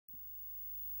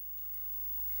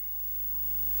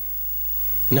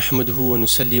نحمده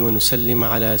ونصلي ونسلم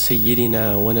على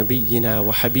سيدنا ونبينا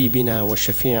وحبيبنا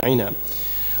وشفيعنا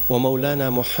ومولانا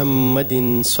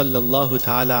محمد صلى الله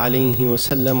تعالى عليه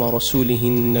وسلم رسوله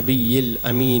النبي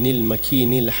الأمين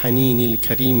المكين الحنين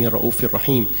الكريم الرؤوف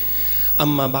الرحيم.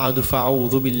 أما بعد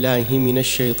فأعوذ بالله من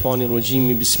الشيطان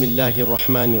الرجيم. بسم الله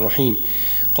الرحمن الرحيم.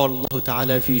 قال الله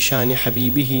تعالى في شان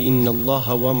حبيبه: إن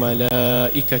الله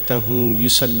وملائكته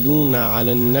يصلون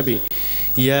على النبي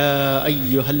يا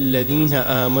أيها الذين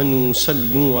آمنوا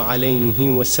صلوا عليه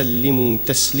وسلموا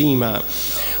تسليما.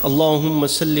 اللهم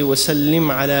صل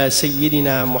وسلم على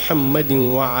سيدنا محمد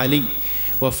وعلي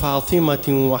وفاطمة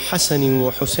وحسن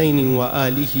وحسين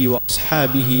وآله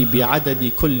وأصحابه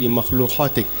بعدد كل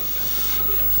مخلوقاتك.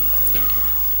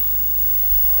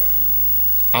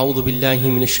 أعوذ بالله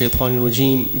من الشيطان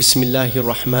الرجيم. بسم الله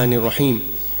الرحمن الرحيم.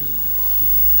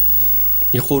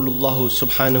 يقول الله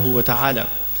سبحانه وتعالى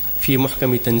في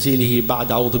محكم تنزيله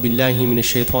بعد أعوذ بالله من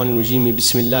الشيطان الرجيم.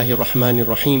 بسم الله الرحمن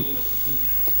الرحيم.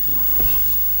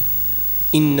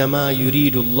 إنما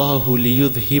يريد الله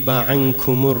ليذهب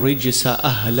عنكم الرجس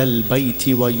أهل البيت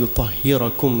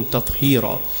ويطهركم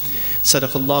تطهيرا.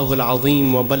 صدق الله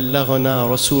العظيم وبلغنا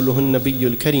رسوله النبي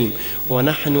الكريم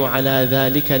ونحن على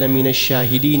ذلك لمن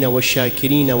الشاهدين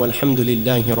والشاكرين والحمد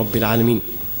لله رب العالمين.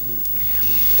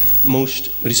 Most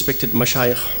respected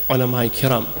Mashayikh, Ulama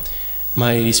Kiram,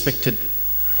 my respected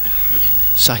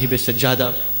Sahib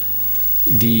Sajjada,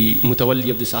 the Mutawalli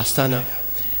of this Astana,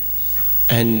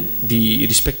 and the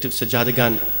respective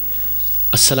Sajjadagan,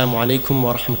 Assalamu alaikum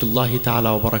wa rahmatullahi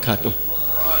ta'ala wa barakatuh.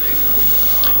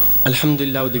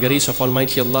 Alhamdulillah, with the grace of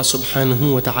Almighty Allah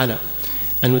subhanahu wa ta'ala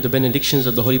and with the benedictions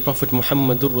of the Holy Prophet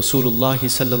Muhammadur Rasulullah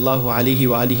sallallahu alayhi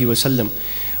wa alihi wa sallam,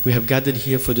 we have gathered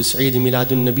here for this Eid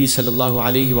Miladun Nabi sallallahu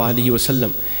alayhi wa alihi wa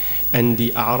sallam and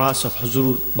the A'ras of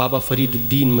Huzur Baba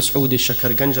Fariduddin Mas'ud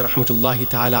Shakarganj rahmatullahi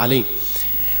ta'ala alayh,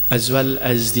 as well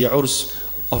as the Urs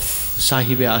of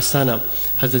Sahib Astana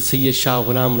Hazrat Sayyid Shah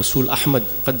Ghulam Rasool Ahmad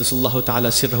Qaddasallahu ta'ala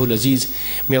sirrahul aziz.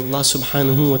 May Allah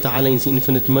subhanahu wa ta'ala in His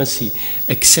infinite mercy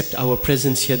accept our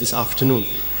presence here this afternoon,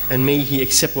 and may He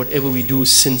accept whatever we do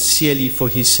sincerely for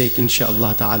His sake,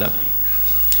 insha'Allah ta'ala.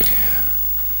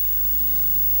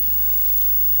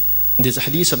 There's a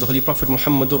hadith of the Holy Prophet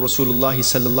Muhammadur Rasulullah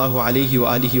sallallahu alayhi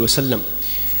wa alihi wa sallam,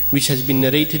 which has been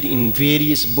narrated in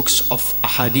various books of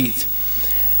ahadith,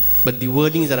 but the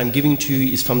wordings that I'm giving to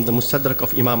you is from the Mustadrak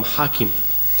of Imam Hakim,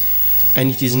 and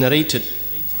it is narrated.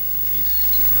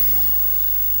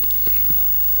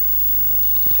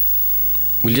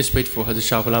 We'll just wait for Hazrat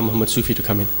Shah Ghulam Muhammad Sufi to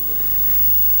come in.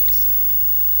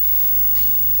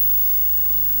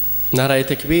 Nara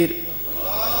Takbir,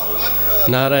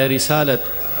 Nara Risalat.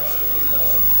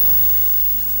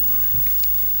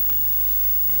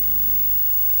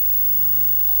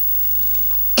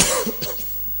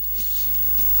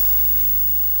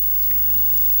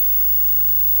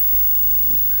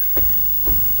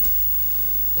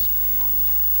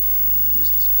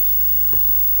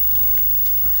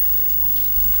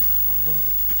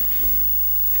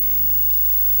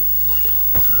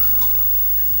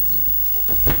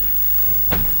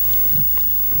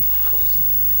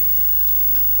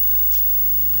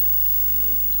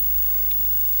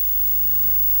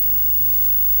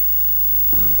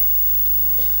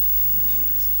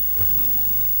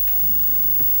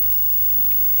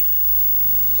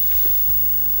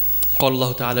 قال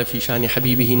الله تعالى في شان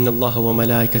حبيبه: إن الله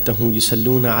وملائكته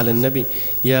يصلون على النبي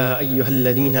يا أيها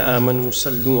الذين آمنوا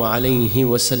صلوا عليه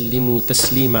وسلموا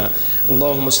تسليما.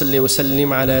 اللهم صل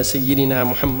وسلم على سيدنا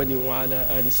محمد وعلى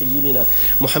آل سيدنا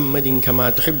محمد كما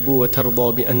تحب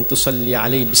وترضى بأن تصلي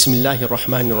عليه. بسم الله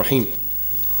الرحمن الرحيم.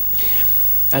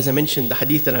 As I mentioned, the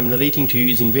hadith that I'm narrating to you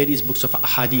is in various books of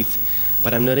ahadith,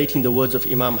 but I'm narrating the words of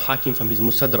Imam Hakim from his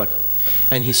Mustadrak,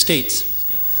 and he states: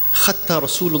 خط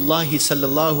رسول الله صلى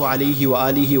الله عليه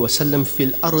وآله وسلم في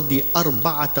الأرض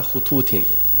أربعة خطوط.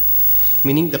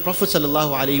 Meaning the Prophet صلى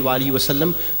الله عليه وآله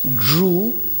وسلم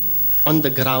drew on the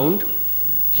ground,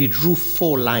 he drew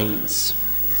 4 lines.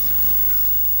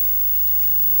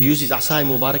 He used his Asai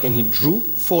Mubarak and he drew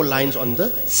 4 lines on the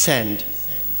sand.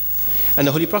 And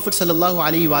the Holy Prophet صلى الله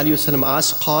عليه وآله وسلم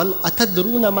asked, قال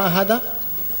أتدرون ما هذا?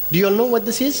 Do you all know what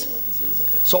this is?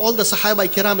 So all the Sahaba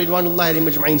Kiram Ridwanullahi alayhim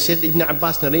ajma'in said, Ibn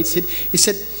Abbas narrates it, he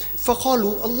said,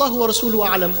 فَقَالُوا اللَّهُ وَرَسُولُهُ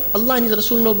أَعْلَمُ. Allah and His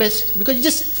Rasul know best, because it's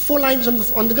just 4 lines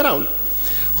on the ground.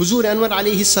 Huzur Anwar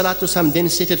alayhi salatu wasalam then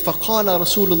stated, فَقَالَ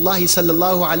رَسُولُ اللَّهِ صَلَّى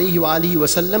اللَّهُ عَلَيْهِ وَآلِهِ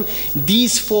وَسَلَّمُ.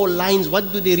 These 4 lines,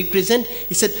 what do they represent?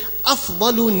 He said,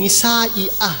 أَفْضَلُ نِسَاءِ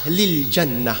أَهْلِ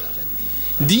الْجَنَّةِ.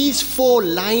 These 4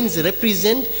 lines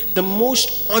represent the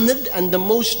most honored and the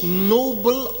most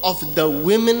noble of the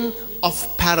women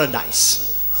of paradise.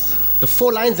 The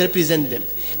 4 lions represent them.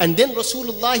 And then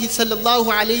Rasulullah sallallahu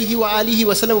alayhi wa alihi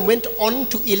wasallam went on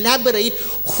to elaborate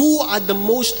who are the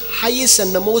most highest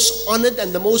and the most honored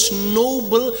and the most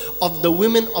noble of the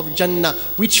women of Jannah.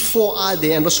 Which 4 are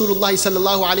they? And Rasulullah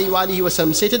sallallahu alayhi wa alihi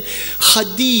wasallam stated,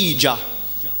 Khadija.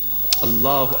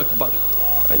 Allahu Akbar.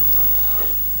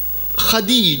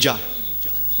 Khadija.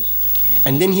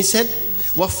 And then he said,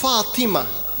 wa Fatima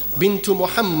bintu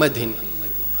Muhammadin.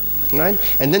 Right?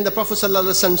 And then the Prophet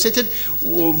ﷺ stated,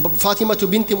 Fatima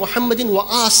binti Muhammadin wa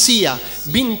Asiya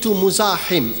bintu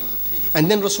Muzahim. And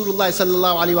then Rasulullah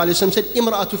ﷺ said,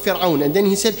 Imra'atu Fir'aun. And then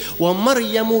he said, wa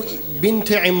Maryamu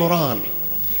binti Imran.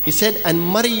 He said, and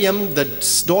Maryam, the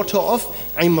daughter of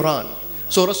Imran.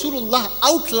 So Rasulullah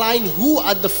outlined who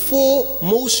are the 4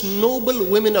 most noble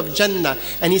women of Jannah.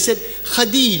 And he said,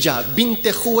 Khadija binti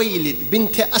Khuwaylid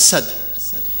binti Asad.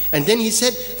 And then he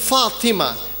said,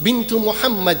 Fatima bintu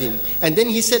Muhammadin. And then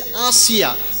he said,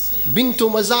 Asiya bintu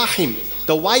Mazahim,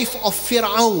 the wife of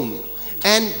Fir'aun.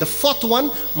 And the 4th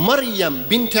one, Maryam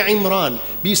bintu Imran,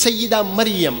 bi Sayyida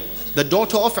Maryam, the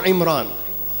daughter of Imran.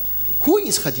 Who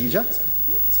is Khadija?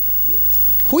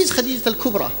 Who is Khadija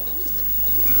al-Kubra?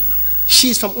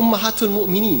 She is from Ummahatul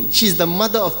Mu'mineen. She is the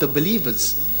mother of the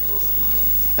believers.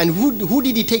 And who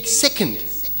did he take second?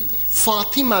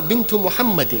 Fatima bintu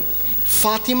Muhammadin.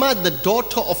 Fatima, the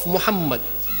daughter of Muhammad.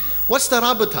 What's the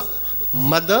rabita?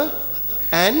 Mother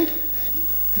and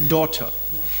daughter.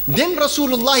 Then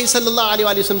Rasulullah sallallahu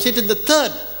alaihi wasallam said the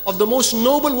 3rd of the most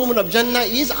noble woman of Jannah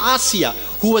is Asiya,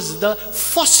 who was the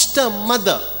foster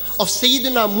mother of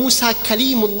Sayyidina Musa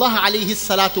Kalimullah alayhi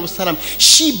salatu wasalam.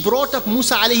 She brought up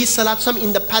Musa alayhi salatu wasalam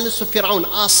in the palace of Fir'aun,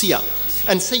 Asiya.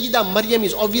 And Sayyida Maryam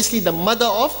is obviously the mother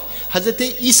of Hazrat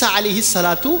Isa alayhi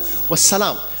salatu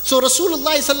wasalam. So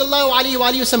Rasulullah sallallahu alayhi wa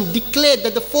sallam declared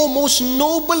that the 4 most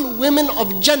noble women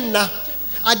of Jannah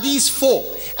are these 4.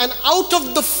 And out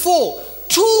of the 4,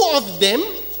 2 of them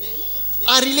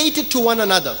are related to one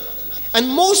another. And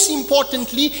most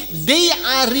importantly, they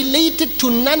are related to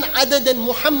none other than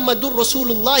Muhammadur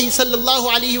Rasulullah sallallahu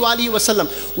alayhi wa sallam.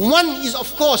 One is,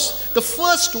 of course, the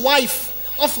first wife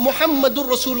of Muhammadur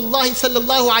Rasulullah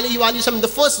sallallahu alayhi wa sallam, the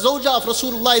first zawja of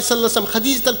Rasulullah sallallahu alayhi wa sallam,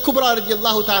 Khadija al-Kubra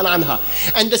radiyallahu ta'ala anha.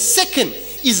 And the second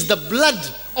is the blood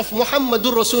of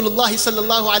Muhammadur Rasulullah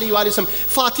sallallahu alayhi wa sallam,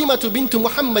 Fatima bintu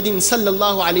Muhammadin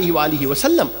sallallahu alayhi wa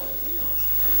sallam.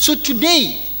 So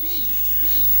today,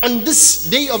 on this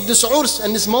day of this Urs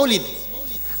and this Mawlid,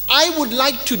 I would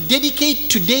like to dedicate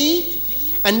today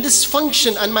and this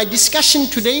function and my discussion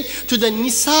today to the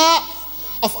Nisa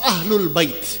of Ahlul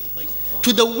Bayt,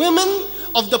 to the women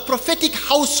of the prophetic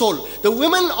household, the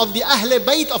women of the Ahlul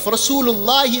Bayt of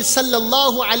Rasulullah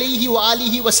sallallahu alayhi wa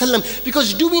alihi wa sallam.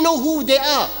 Because do we know who they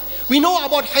are? We know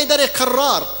about Haydar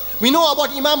al-Qarrar. We know about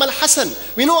Imam al-Hasan.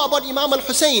 We know about Imam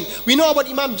al-Hussein. We know about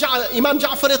Imam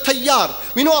Ja'far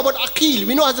al-Tayyar. We know about Aqil.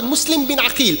 We know Hazrat Muslim bin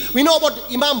Aqil. We know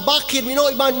about Imam Baqir. We know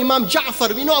about Imam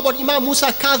Ja'far. We know about Imam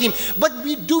Musa Kazim. But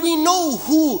do we know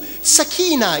who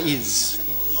Sakina is?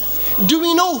 Do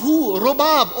we know who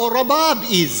Rubab or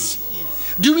Rabab is?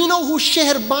 Do we know who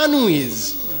Sheher Banu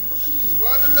is?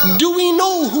 Do we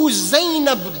know who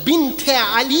Zainab bint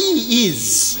Ali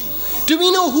is? Do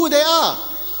we know who they are?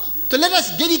 So let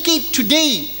us dedicate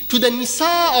today to the Nisa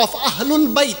of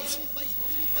Ahlul Bayt.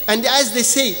 And as they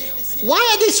say, why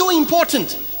are they so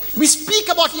important? We speak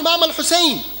about Imam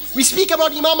al-Hussein. We speak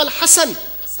about Imam al-Hasan.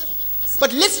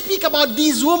 But let's speak about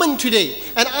these women today.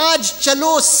 And aaj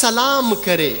chalo salam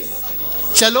kare.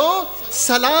 Chalo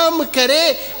salam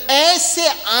kare aise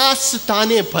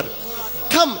aastane par.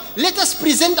 Come, let us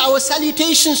present our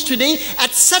salutations today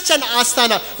at such an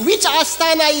astana. Which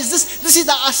astana is this? This is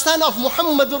the astana of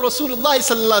Muhammadur Rasulullah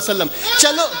sallallahu alaihi wasallam.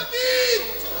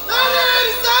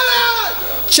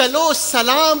 Chalo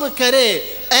salam kare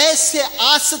aise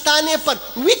aastane par.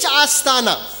 Which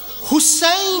astana?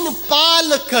 Hussain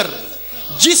Palkar,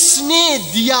 jisne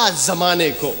diya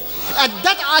zamane ko. At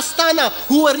that astana,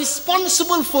 who were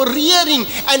responsible for rearing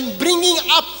and bringing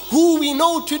up who we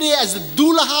know today as the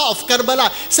Dulaha of Karbala,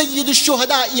 Sayyid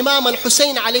al-Shuhada, Imam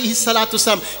al-Hussein alayhi salatu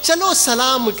salam. Chalo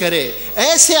salam kare,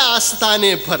 aise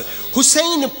astane par,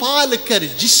 Hussein Palkar,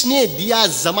 jisne diya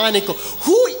zamane ko.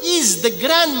 Who is the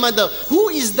grandmother, who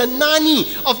is the nani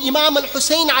of Imam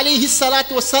al-Hussein alayhi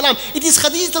salatu wasalam? It is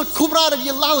Khadija al-Kubra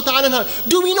radiyallahu ta'ala.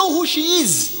 Do we know who she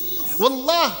is?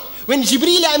 Wallah. When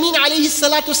Jibreel Amin alayhi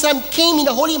salatu salam came in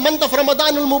the holy month of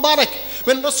Ramadan al-Mubarak,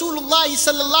 when Rasulullah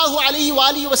sallallahu alayhi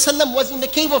wa sallam was in the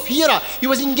cave of Hira, he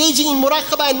was engaging in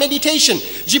muraqabah and meditation.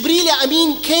 Jibreel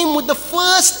Amin came with the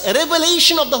first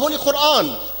revelation of the Holy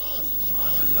Quran.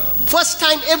 First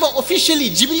time ever officially,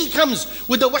 Jibreel comes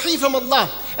with the wahi from Allah.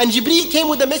 And Jibreel came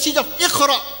with the message of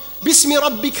Iqra. بسم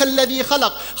ربك الذي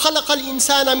خلق خلق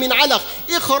الإنسان من علق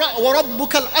اقرأ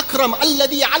وربك الأكرم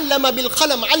الذي علم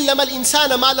بالقلم علم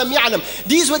الإنسان ما لم يعلم.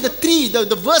 These were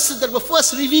the verses that were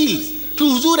first revealed to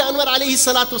Huzur Anwar alayhi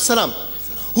salatu wasalam.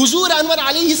 Huzur Anwar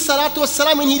alayhi salatu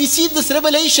wasalam, when he received this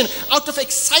revelation out of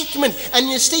excitement and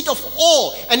in a state of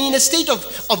awe and in a state of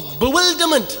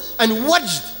bewilderment and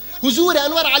wajd, Huzur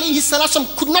Anwar alayhi salatu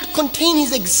wasalam could not contain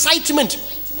his excitement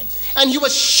and he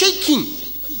was shaking.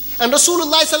 And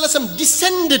Rasulullah sallallahu alaihi wasallam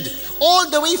descended all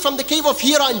the way from the cave of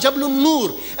Hira in Jablun Nur.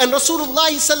 And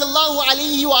Rasulullah sallallahu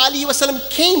alaihi wasallam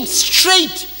came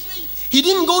straight. He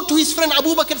didn't go to his friend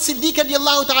Abu Bakr Siddiq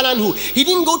radiallahu ta'ala anhu. He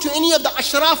didn't go to any of the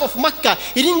Ashraf of Makkah.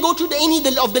 He didn't go to any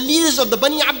of the leaders of the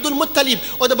Bani Abdul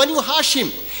Muttalib or the Bani Hashim.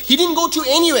 He didn't go to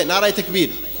anywhere. Narai Takbir.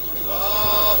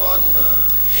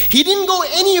 He didn't go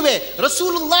anywhere.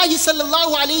 Rasulullah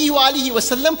sallallahu alayhi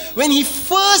wasallam, when he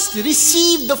first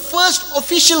received the first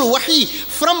official wahi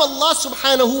from Allah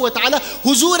subhanahu wa ta'ala,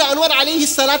 Huzur Anwar alayhi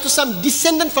salatu wasallam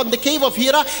descended from the cave of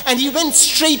Hira and he went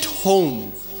straight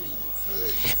home.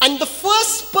 And the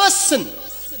first person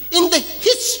in the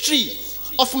history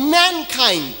of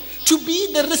mankind to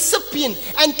be the recipient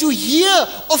and to hear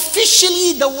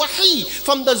officially the wahi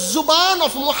from the zuban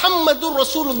of Muhammadur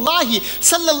Rasulullah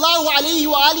sallallahu alayhi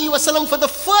wa sallam for the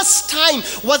first time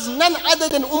was none other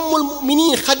than Ummul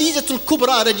Mu'mineen Khadijatul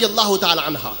Kubra radiallahu ta'ala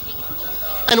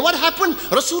anha. And what happened?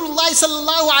 Rasulullah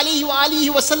sallallahu alayhi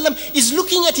wa sallam is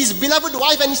looking at his beloved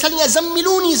wife and he's telling her,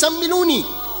 Zammiluni, Zammiluni,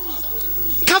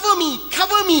 cover me,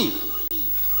 cover me.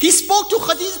 He spoke to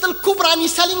Khadija al-Kubra and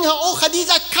he's telling her, oh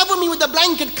Khadija, cover me with a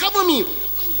blanket, cover me.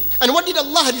 And what did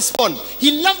Allah respond?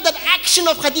 He loved that action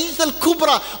of Khadija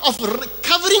al-Kubra of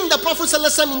covering the Prophet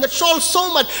ﷺ in the shawl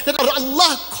so much that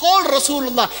Allah called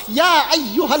Rasulullah, Ya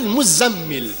ayyuhal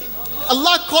muzammil.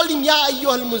 Allah called him Ya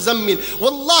ayyuhal muzammil.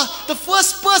 Wallah, the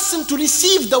first person to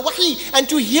receive the wahi and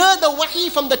to hear the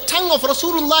wahi from the tongue of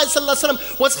Rasulullah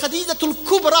ﷺ was Khadijatul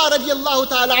Kubra radiallahu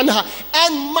ta'ala anha.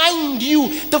 And mind you,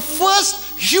 the first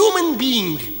human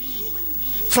being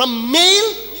from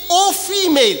male or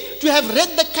female to have read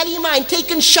the kalima and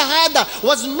taken shahada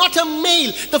was not a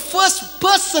male. The first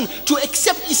person to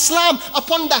accept Islam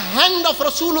upon the hand of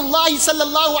Rasulullah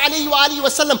sallallahu alayhi wa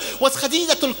sallam was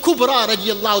Khadijatul Kubra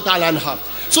radiallahu ta'ala anha.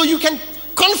 So you can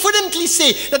confidently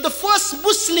say that the first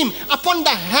Muslim upon the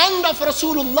hand of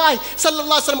Rasulullah sallallahu alayhi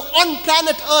wa sallam on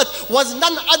planet earth was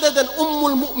none other than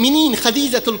Ummul Mu'mineen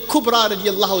Khadijatul Kubra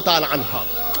radiallahu ta'ala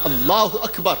anha. Allahu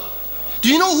Akbar. Do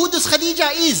you know who this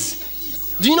Khadija is?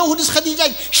 Do you know who this Khadija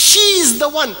is? She is the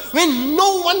one, when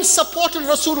no one supported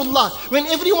Rasulullah, when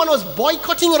everyone was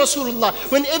boycotting Rasulullah,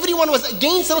 when everyone was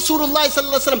against Rasulullah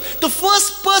sallallahu alaihi wasallam, the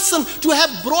first person to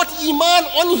have brought iman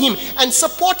on him and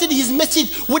supported his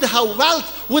message with her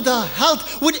wealth, with her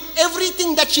health, with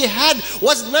everything that she had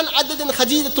was none other than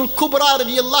Khadijatul Kubra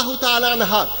radiyallahu ta'ala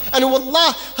anha. And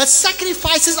wallah, her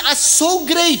sacrifices are so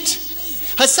great.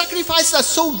 Her sacrifices are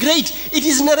so great. It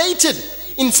is narrated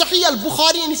in Sahih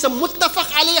al-Bukhari and it's a muttafaq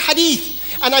alayh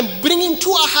hadith. And I'm bringing two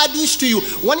ahadith to you.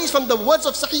 One is from the words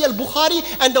of Sahih al-Bukhari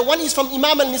and the one is from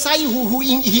Imam al-Nisai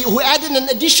who added an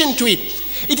addition to it.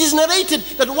 It is narrated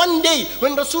that one day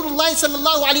when Rasulullah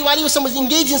sallallahu alayhi wa sallam was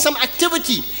engaged in some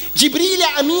activity,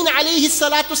 Jibreel Amin alayhi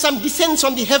salatu wasalam descends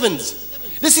from the heavens.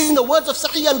 This is in the words of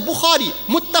Sahih al-Bukhari,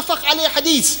 muttafaq alayh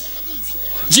hadith.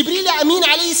 Jibreel Amin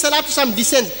alayhi salatu wasalam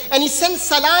descends and he sends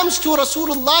salams to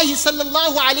Rasulullah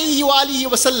sallallahu alayhi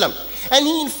wa sallam. And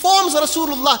he informs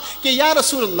Rasulullah, Ya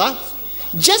Rasulullah,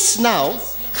 just now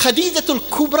Khadijatul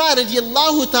Kubra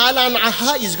radiyallahu ta'ala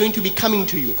anha is going to be coming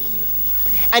to you.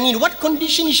 And in what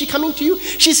condition is she coming to you?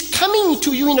 She's coming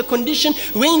to you in a condition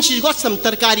when she's got some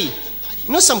tarkari,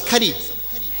 some curry,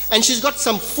 and she's got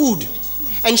some food,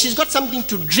 and she's got something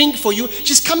to drink for you.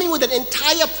 She's coming with an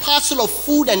entire parcel of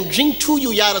food and drink to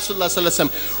you, Ya Rasulullah sallallahu alaihi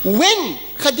wasallam. When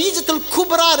Khadijatul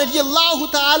Kubra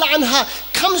radiyallahu ta'ala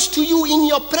anha comes to you in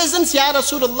your presence, Ya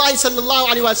Rasulullah sallallahu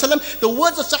alaihi wasallam, the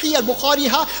words of Sahih al-Bukhari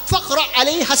ha, faqra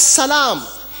alayha salam.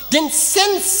 Then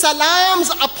send salams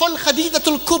upon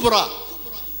Khadijatul Kubra.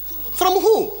 From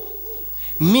who?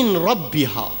 Min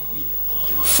Rabbiha.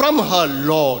 From her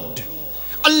Lord.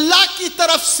 Allah ki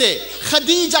taraf se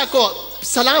Khadija ko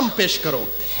salam pesh karo.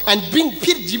 And bring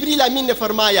Pir Jibreel Amin ne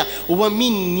farmaya, wa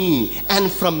minni,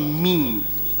 and from me.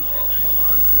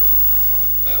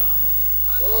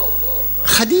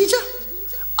 Khadija,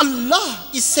 Allah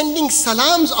is sending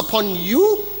salams upon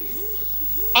you.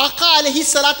 आका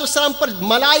अलैहिस्सलाम पर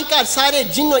मलाइका सारे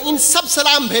जिन्न इन सब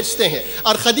सलाम भेजते हैं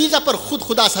और खदीजा पर खुद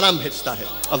खुदा सलाम भेजता है।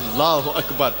 अल्लाह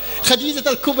अकबर। खदीजा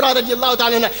अल कुबरा रज़ियल्लाहु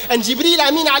ताला अन्हा एंड जिब्रील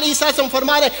अमीन अलैहिस्सलाम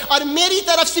फरमा रहे और मेरी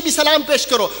तरफ से भी सलाम पेश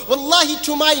करो। वल्लाही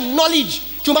to my knowledge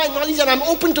and I'm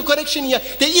open to correction here,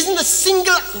 there isn't a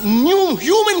single new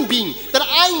human being that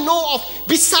I know of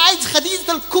besides Khadija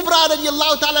al-Kubra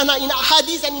radiallahu ta'ala anha in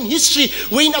ahadith and in history,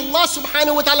 when Allah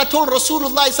subhanahu wa ta'ala told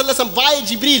Rasulullah sallallahu alaihi wasallam via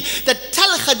Jibreel that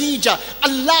tell Khadija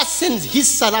Allah sends his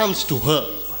salams to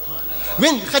her.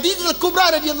 When Khadija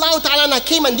al-Kubra radiallahu ta'ala anha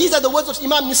came, and these are the words of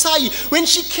Imam Nisai, when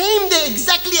she came there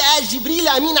exactly as Jibreel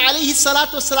Amin alayhi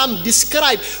salatu wasalam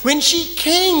described, when she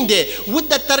came there with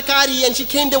the tarkari and she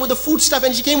came there with the food stuff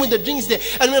and she came with the drinks there,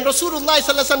 and when Rasulullah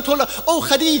sallallahu alaihi wasallam told her, oh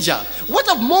Khadija, what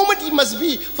a moment it must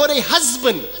be for a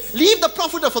husband, leave the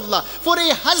Prophet of Allah, for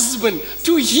a husband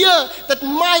to hear that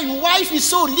my wife is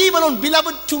so, leave alone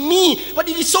beloved to me, but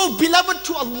it is so beloved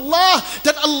to Allah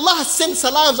that Allah sends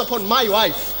salams upon my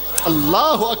wife.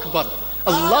 Allahu Akbar.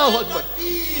 Allahu Akbar.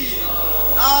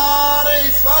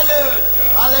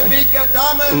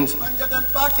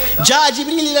 جاء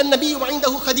جبريل إلى النبي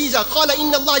وعنده خديجة قال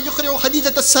إن الله يقرئ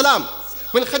خديجة السلام.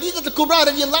 When Khadija al-Kubra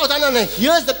radiallahu ta'ala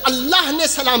hears that Allah ne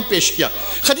salam pesh kiya,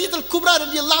 Khadija al-Kubra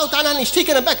radiallahu ta'ala is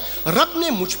taken aback. Rab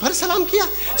ne mujh par salam kiya.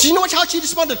 She knows how she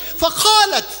responded.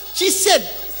 فقالت, she said,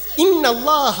 إن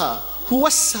الله هو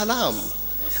السلام.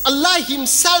 Allah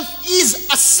himself is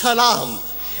as-salam.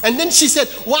 And then she said,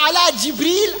 وَعَلَى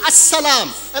جِبْرِيلَ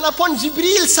as-salam. And upon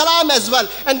Jibreel salam as well.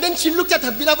 And then she looked at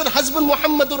her beloved husband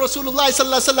Muhammadur Rasulullah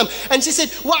sallallahu alaihi wasallam and she said,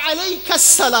 وَعَلَيْكَ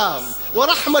السَّلَامُ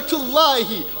وَرَحْمَةُ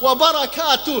اللَّهِ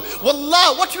وَبَرَكَاتُهُ.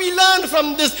 Wallah, what we learn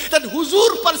from this, that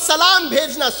huzur par salam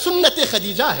bhejna sunnat-e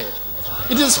Khadija hai.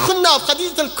 It is sunnah of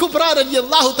Khadija al-Kubra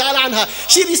radiallahu ta'ala anha.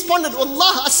 She responded,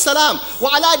 Wallah as-salam, wa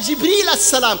ala Jibreel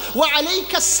as-salam, wa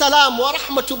alayka as-salam, wa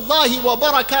rahmatullahi wa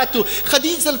barakatuh.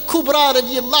 Khadija al-Kubra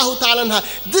radiallahu ta'ala anha.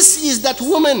 This is that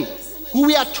woman who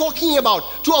we are talking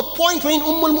about, to a point when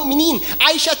al-Mu'mineen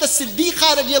Aisha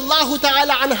as-Siddiqa radiallahu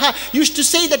ta'ala anha used to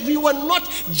say that we were not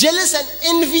jealous and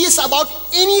envious about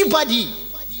anybody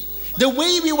the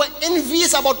way we were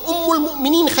envious about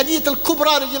al-Mu'mineen Khadija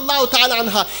al-Kubra radiallahu ta'ala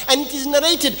anha. And it is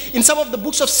narrated in some of the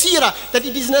books of Seerah that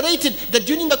it is narrated that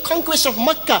during the conquest of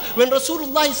Makkah, when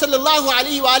Rasulullah sallallahu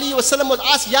alayhi wa sallam was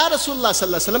asked, Ya Rasulullah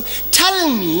sallallahu alayhi wa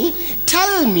sallam,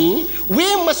 tell me,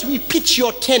 where must we pitch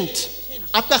your tent?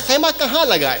 आपका खैमा कहाँ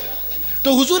लगाए?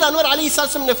 तो हुजूर अनवर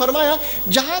अलैहिस्सलाम ने फरमाया,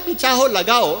 जहाँ भी चाहो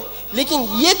लगाओ,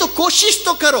 लेकिन ये तो कोशिश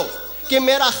तो करो कि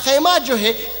मेरा खैमा जो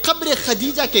है कब्र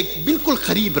खदीजा के बिल्कुल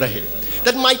करीब रहे.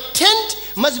 That my tent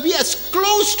must be as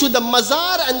close to the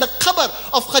mazar and the qabr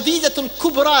of Khadija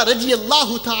al-Kubra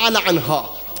radiyallahu ta'ala anha.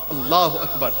 Allahu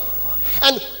Akbar.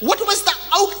 And what was the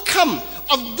outcome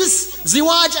of this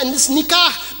ziwaj and this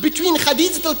nikah between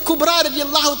Khadija al-Kubra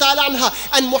radiyallahu ta'ala anha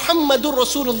and Muhammadur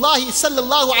Rasulullah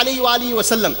sallallahu alayhi wa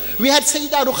sallam? We had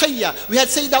Sayyida Ruqayya, we had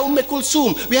Sayyida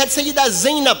Kulsum, we had Sayyida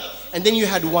Zainab, and then you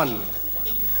had one.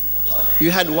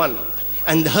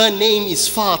 And her name is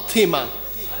Fatima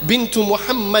bintu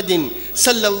Muhammadin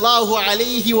sallallahu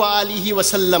alayhi wa alihi wa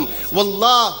sallam.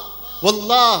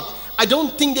 Wallah, I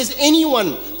don't think there's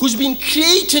anyone who's been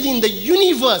created in the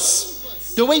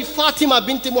universe the way Fatima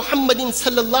binti Muhammadin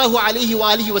sallallahu alayhi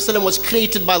wa alihi wa sallam was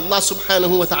created by Allah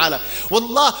subhanahu wa ta'ala.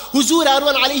 Wallah, Huzur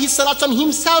Arwan alayhi salatu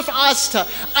himself asked her,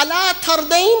 Ala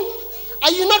tardain?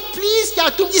 Are you not pleased?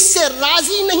 Kya tum isse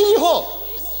razi nahi ho?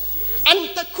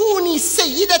 Antakuni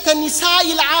Sayyidata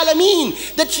Nisa'il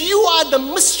Alameen, that you are the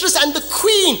mistress and the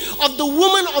queen of the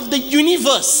woman of the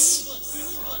universe,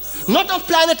 not of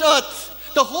planet Earth,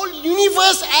 the whole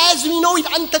universe as we know it.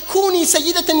 Antakuni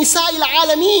Sayyidata Nisa'il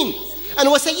Alameen, and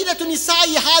wa Sayyidatu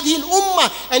Nisa'i hadhihi al-ummah,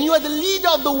 and you are the leader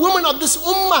of the woman of this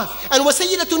ummah, and wa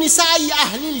Sayyidatu Nisa'i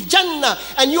Ahlul Jannah,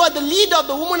 and you are the leader of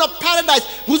the woman of paradise.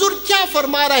 Huzur kya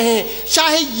farma rahe hain?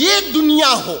 Chahe ye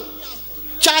dunya ho,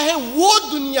 चाहे वो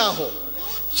दुनिया हो,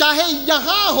 चाहे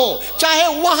यहाँ हो,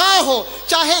 चाहे वहाँ हो,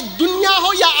 चाहे दुनिया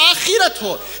हो या आखिरत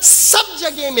हो, सब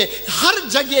जगह में, हर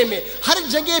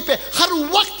जगह पे, हर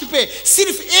वक्त पे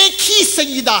सिर्फ एक ही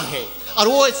सईदा है, और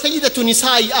वो सईदतु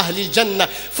Nasai अहलिल जन्नह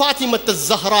Fatima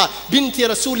az-Zahra binti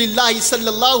Rasulillah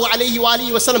sallallahu alayhi wa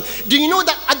alihi wa sallam. Do you know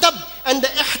the adab and the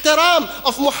ihtiram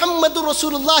of Muhammadur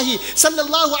Rasulullah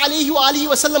sallallahu alayhi wa alihi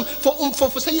wa sallam for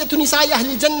Sayyidatu Nisa'i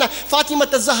Ahlil Jannah Fatima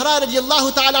az-Zahra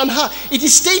radiyallahu ta'ala anha? It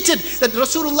is stated that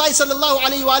Rasulullah sallallahu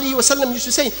alayhi wa alihi wa sallam used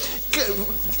to say,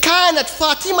 كانت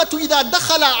فاطمة إذا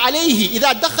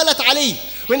دخلت عليه.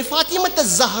 When Fatima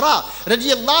az-Zahra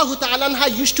radiyallahu ta'ala anha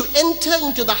used to enter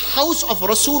into the house of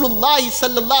Rasulullah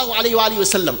sallallahu alayhi wa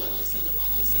sallam,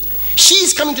 She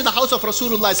is coming to the house of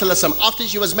Rasulullah sallallahu alaihi wasallam after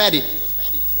she was married.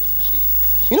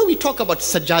 You know, we talk about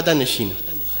Sajjada Nashin.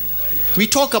 We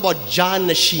talk about Jan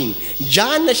Nashin.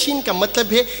 Jan Nashin का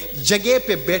मतलब है जगह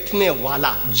पे बैठने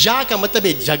वाला. जा का मतलब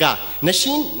है जगह.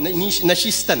 Nashin,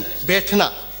 nashistan,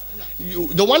 बैठना.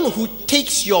 The one who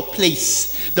takes your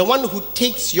place, the one who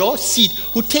takes your seat,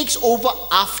 who takes over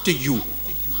after you.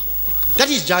 That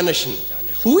is Janashin.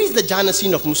 Who is the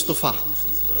Janashin of Mustafa?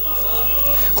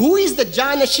 Who is the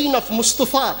Janashin of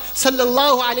Mustafa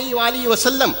sallallahu alayhi wa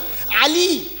sallam?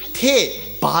 Ali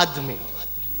the baad mein,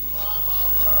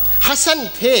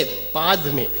 Hasan the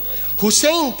baad mein,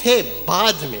 Hussein the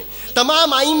baad mein,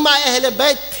 tamam aimma ahle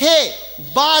bayt the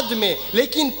बाद में,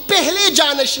 लेकिन पहले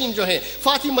जानशीन जो है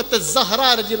फातिमा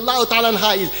ज़हरा रज़ियल्लाहु ताला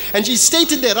अन्हा is, and she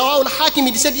stated there, Rawahu al-Hakim,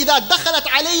 he said, إذا دخلت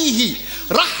عليه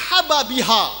رحب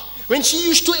بها, when she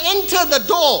used to enter the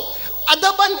door,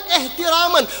 adaban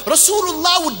ihtiraman,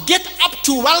 Rasulullah would get up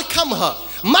to welcome her.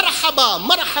 Marhaba,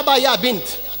 marhaba ya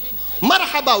bint,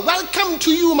 marhaba, welcome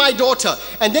to you my daughter.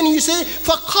 And then you say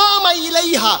faqama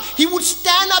ilayha, he would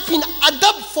stand up in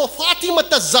adab for Fatima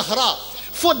az-Zahra,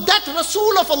 for that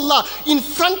Rasool of Allah, in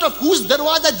front of whose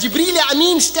darwaza Jibreel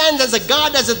Amin stands as a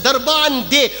guard, as a darban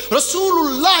day.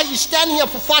 Rasulullah is standing up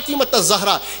for Fatima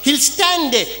az-Zahra. He'll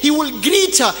stand there, he will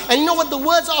greet her, and you know what the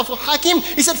words are of Hakim?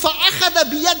 He said,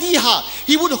 فَأَخَذَ بِيَدِهَا,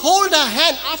 he would hold her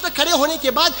hand, after khade hone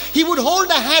ke baad, he would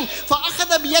hold her hand,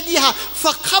 فَأَخَذَ بِيَدِهَا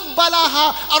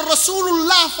فَقَبَّلَهَا, और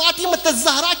Rasulullah Fatima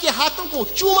az-Zahra के हाथों को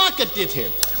चूमा करते थे.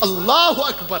 Allahu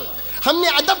Akbar. हमने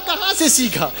अदब कहाँ से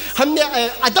सीखा? हमने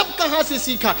अदब कहाँ से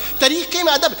सीखा? तरीक़े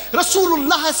में अदब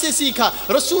रसूलुल्लाह से सीखा.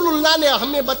 रसूलुल्लाह ने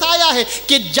हमें बताया है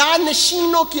कि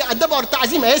जानशीनों की अदब और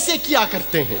ताज़ीम ऐसे किया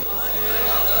करते हैं.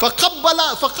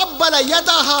 फ़क़ब्बल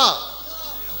यदहा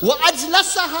व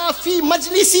अजलसहा फ़ी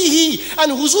मजलिसिही,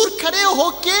 and हुजूर खड़े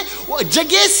होके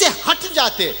जगह से हट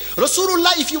जाते.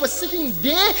 Rasulullah, if you were sitting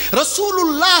there,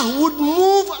 Rasulullah would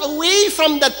move away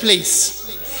from that place.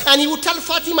 And he would tell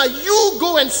Fatima, you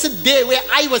go and sit there where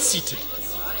I was seated.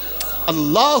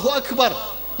 Allahu Akbar.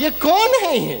 Ye kaun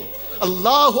hai ye?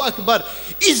 Allahu Akbar.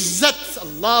 Izzat,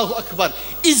 Allahu Akbar.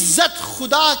 Izzat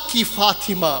Khuda ki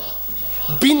Fatima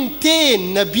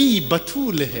binte Nabi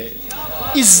Batul hai.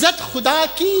 Izzat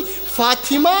Khuda ki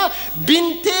Fatima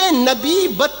binte Nabi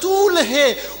Batul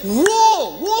hai.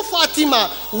 वो फातिमा,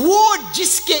 वो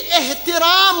जिसके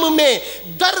एहतिराम में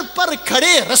दर पर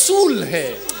खड़े रसूल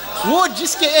है. वो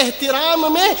जिसके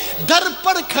एहतिराम में दर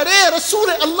पर खड़े रसूल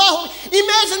अल्लाह.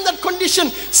 Imagine that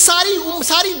condition.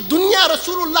 सारी दुनिया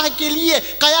रसूलुल्लाह के लिए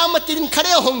क़यामत के दिन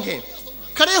खड़े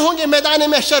होंगे मैदान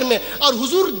महशर में, और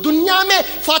हुजूर दुनिया में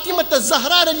फातिमा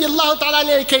ज़हरा रज़ियल्लाहु ताला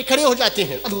ने खड़े हो जाते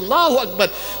हैं. अल्लाहु अकबर.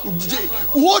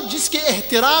 वो जिसके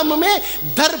एहतिराम में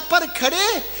दर पर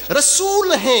खड़े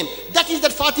रसूल हैं. That is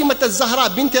that Fatima Zahra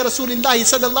bint रसूलिल्लाह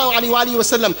सल्लल्लाहु अलैहि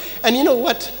वसल्लम. And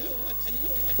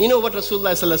you know what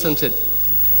Rasulullah sallallahu alaihi wasallam said?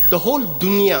 The whole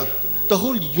dunya, the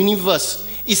whole universe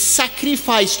is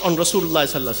sacrificed on Rasulullah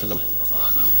sallallahu alaihi wasallam.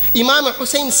 Imam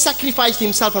Hussein sacrificed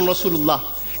himself on Rasulullah.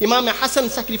 Imam Hassan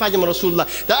sacrificed him on Rasulullah.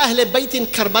 The Ahlul Bayt in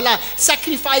Karbala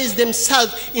sacrificed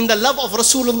themselves in the love of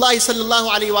Rasulullah sallallahu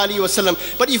alaihi wasallam.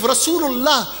 But if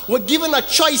Rasulullah were given a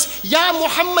choice, Ya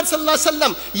Muhammad sallallahu alaihi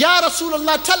wasallam, Ya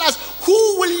Rasulullah, tell us,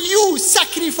 who will you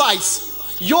sacrifice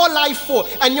your life for,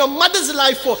 and your mother's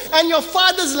life for, and your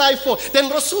father's life for? Then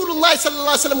Rasulullah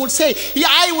sallallahu alaihi wasallam would say,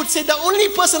 I would say, the only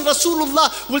person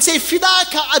Rasulullah will say,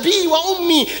 Fidaka abi wa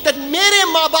ummi, that mere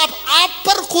maa baap aap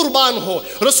par qurban ho.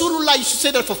 Rasulullah used to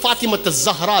say that for Fatima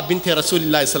az-Zahra bint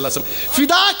Rasulullah sallallahu alaihi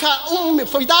wasallam.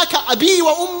 Fidaka abi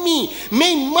wa ummi,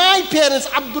 may my parents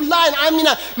Abdullah and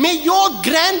Amina, may your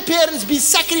grandparents be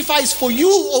sacrificed for you,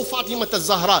 O Fatima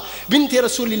az-Zahra bint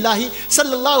Rasulullah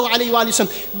sallallahu alaihi wasallam.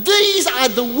 These are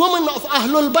the woman of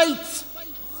Ahlul Bayt.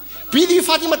 Bibi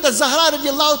Fatima az-Zahra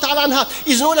radiallahu ta'ala anha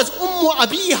is known as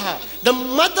Abiha, the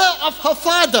mother of her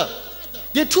father.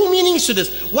 There are two meanings to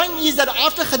this. One is that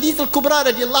after Khadija al-Kubra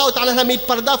radiallahu ta'ala anha made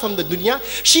parda from the dunya,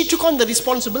 she took on the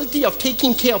responsibility of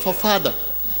taking care of her father.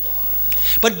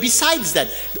 But besides that,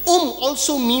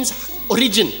 also means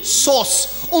origin,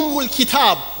 source. Ummul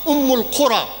Kitab, Ummul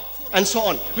Qura, and so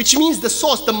on, which means the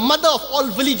source, the mother of all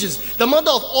villages, the mother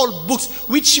of all books,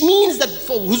 which means that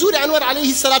for Huzur Anwar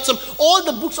alayhi salatu, all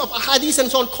the books of ahadith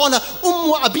and so on call her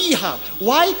Abiha.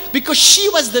 Why? Because she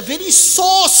was the very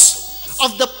source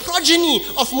of the progeny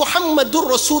of Muhammadur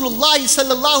Rasulullah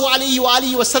sallallahu alayhi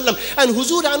wa sallam. And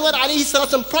Huzur Anwar alayhi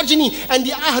salatu progeny and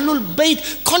the Ahlul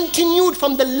Bayt continued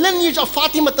from the lineage of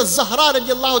Fatima az-Zahra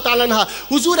radiallahu ta'ala anha.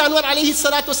 Huzur Anwar alayhi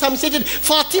salatu wasalam stated,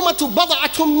 Fatima tu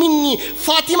bad'atum minni,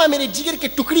 Fatima mere jigar ke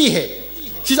tukdi hai.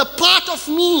 She's a part of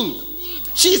me.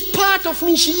 She is part of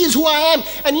me. She is who I am.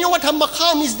 And you know what her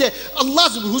maqam is there?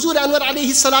 Allah's Huzur Anwar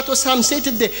alayhi salatu wasalam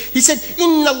stated there. He said,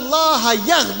 Inna Allah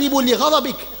yaghdibu li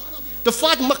ghadabik. The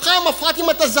maqam of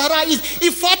Fatima al-Zahra is,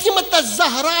 if Fatima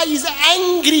al-Zahra is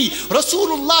angry,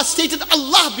 Rasulullah stated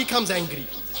Allah becomes angry.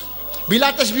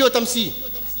 Bila tashbih wa tamsi.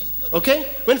 Okay?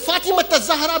 When Fatima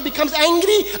al-Zahra becomes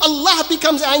angry, Allah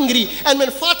becomes angry. And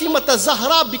when Fatima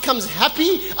al-Zahra becomes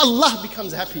happy, Allah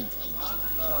becomes happy.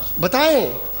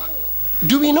 Bataye,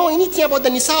 do we know anything about the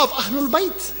Nisa of Ahlul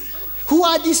Bayt? Who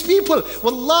are these people?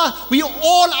 Wallah, we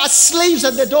all are slaves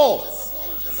at the door.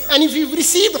 And if we've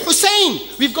received Hussein,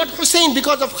 we've got Hussein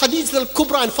because of Khadija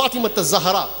al-Kubra and Fatima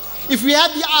al-Zahra. If we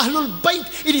have the Ahlul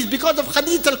Bayt, it is because of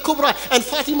Khadija al-Kubra and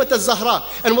Fatima al-Zahra.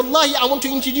 And wallahi, I want to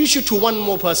introduce you to one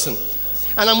more person.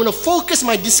 And I'm going to focus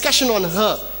my discussion on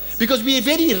her. Because we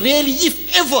very rarely,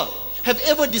 if ever, have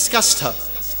ever discussed her.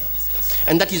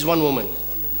 And that is one woman.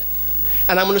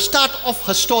 And I'm going to start off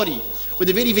her story with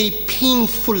a very, very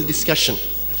painful discussion.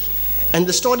 And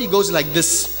the story goes like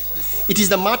this. It is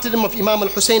the martyrdom of Imam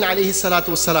al-Hussein alayhi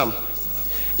salatu wasalam.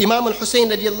 Imam al-Hussein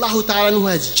radiallahu ta'ala anhu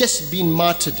has just been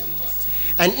martyred.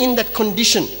 And in that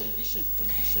condition,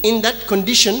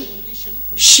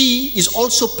 she is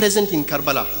also present in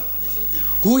Karbala.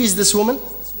 Who is this woman?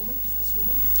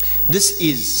 This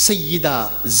is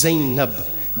Sayyida Zainab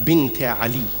bint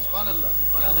Ali.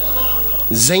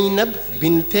 Zainab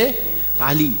bint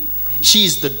Ali. She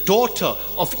is the daughter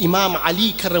of Imam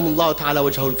Ali karramullahu ta'ala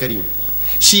wajhul kareem.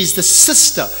 She is the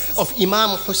sister of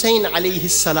Imam Hussein alayhi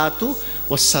salatu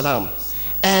wassalam.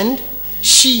 And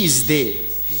she is there.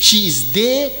 She is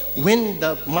there when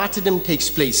the martyrdom takes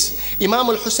place. Imam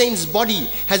al-Hussein's body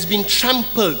has been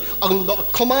trampled on the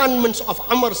commandments of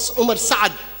Umar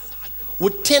Sa'ad,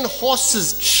 with 10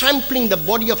 horses trampling the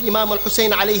body of Imam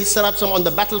al-Hussein alayhi salatu on the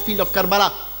battlefield of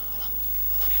Karbala.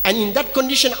 And in that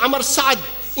condition, Umar Sa'ad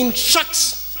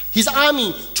instructs his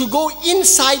army to go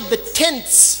inside the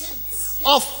tents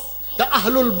of the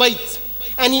Ahlul Bayt,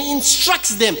 and he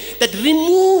instructs them that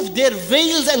remove their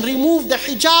veils and remove the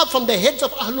hijab from the heads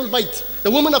of Ahlul Bayt,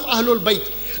 the women of Ahlul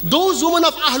Bayt. Those women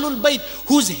of Ahlul Bayt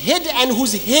whose head and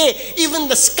whose hair even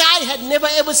the sky had never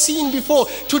ever seen before.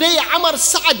 Today Umar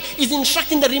Sa'ad is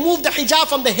instructing them to remove the hijab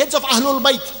from the heads of Ahlul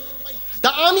Bayt.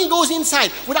 The army goes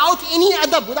inside without any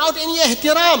adab, without any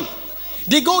ihtiram.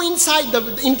 They go inside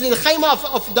into the khayma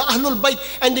of the Ahlul Bayt,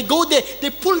 and they go there. They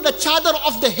pull the chadar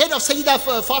off the head of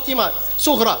Sayyida Fatima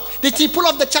Sughra. They pull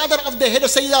off the chadar of the head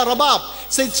of Sayyida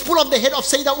Rabab. They pull off the head of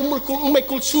Sayyida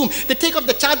Kulsum. They take off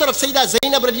the chadar of Sayyida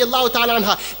Zainab radiallahu ta'ala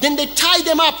anha. Then they tie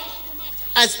them up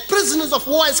as prisoners of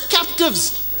war, as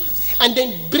captives, and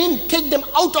then take them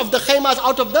out of the khaymas,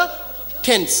 out of the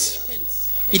tents.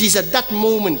 It is at that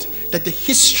moment that the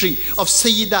history of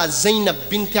Sayyida Zainab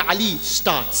bint Ali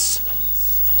starts.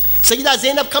 Sayyida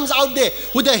Zainab comes out there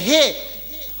with her hair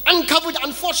uncovered,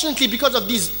 unfortunately, because of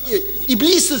these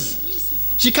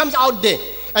iblises. She comes out there.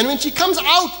 And when she comes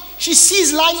out, she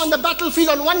sees lying on the battlefield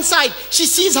on one side, she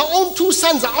sees her own 2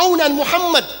 sons, Aun and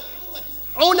Muhammad.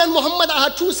 Aun and Muhammad are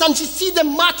her 2 sons. She sees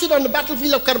them martyred on the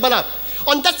battlefield of Karbala.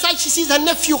 On that side, she sees her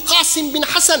nephew Qasim bin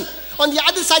Hassan. On the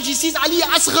other side, she sees Ali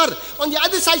Asghar. On the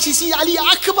other side, she sees Ali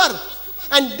Akbar.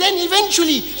 And then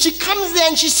eventually, she comes there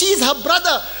and she sees her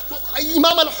brother,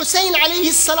 Imam al-Hussein alayhi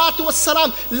salatu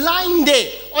wassalam, lying there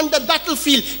on the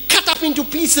battlefield, cut up into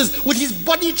pieces, with his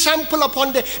body trampled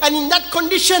upon there. And in that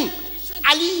condition,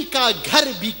 Ali ka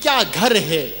ghar bhi kya ghar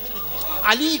hai?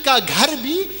 Ali ka ghar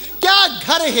bhi kya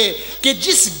ghar hai? Ke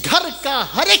jis ghar ka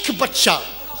har ek bachcha,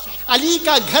 Ali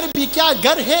का घर भी क्या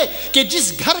घर है कि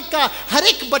जिस घर का हर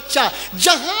एक बच्चा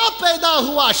जहां पैदा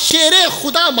हुआ शेरे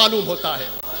खुदा मालूम होता है.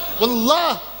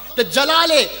 Wallah, the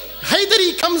Jalale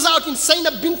Haidari comes out in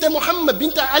Zainab bint Muhammad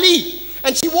bint Ali,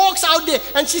 and she walks out there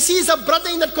and she sees her brother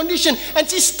in that condition, and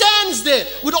she stands there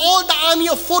with all the army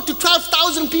of 4,000 to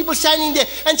 12,000 people standing there,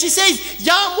 and she says,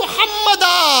 Ya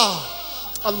Muhammada,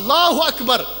 Allahu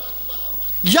Akbar,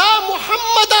 Ya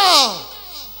Muhammada.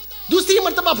 दूसरी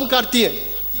मर्तबा पुकारती है.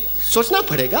 सोचना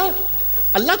पड़ेगा,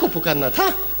 अल्लाह को पुकारना था.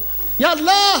 या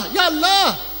अल्लाह, या अल्लाह.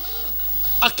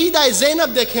 अकीदा ज़ैनब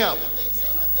देखें आप,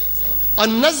 और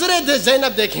नजरे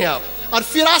ज़ैनब देखें आप, और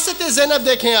फिरासत ज़ैनब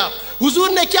देखें आप.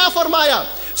 हुजूर ने क्या फरमाया?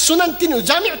 सुनन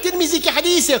जामिअ तिर्मिज़ी की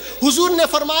हदीस है. हुजूर ने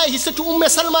फरमाया, he said to Umm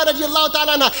Salma radiallahu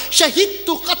ta'ala anha,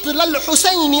 शहीदतु क़त्ल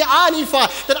al-Husayn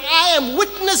आनिफा, that I am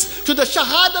witness to the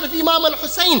shahada of Imam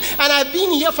al-Hussein, and I have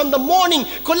been here from the morning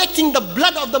collecting the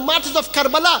blood of the martyrs of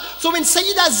Karbala. So when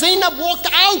Sayyida Zainab walked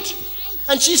out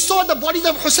and she saw the bodies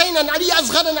of Hussein and Ali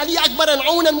Asghar and Ali Akbar and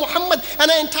Aun and Muhammad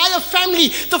and her entire family,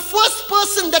 the first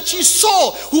person that she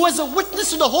saw who was a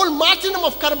witness to the whole martyrdom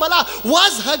of Karbala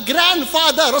was her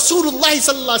grandfather, Rasulullah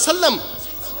sallallahu alaihi wasallam.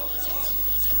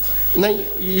 Now,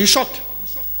 you shocked?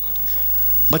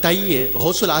 बताइए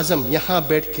गौसुल आजम यहाँ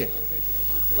बैठ के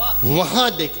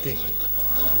वहाँ देखते हैं,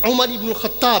 उमर इब्न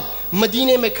Khattab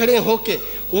मदीने में खड़े होके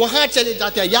वहाँ चले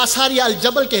जाते हैं, यासारी अल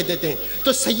जबल कह देते हैं,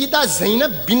 तो सैयदा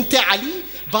ज़ैनब बिन्ते अली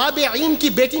बाबे ईन की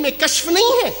बेटी में कश्फ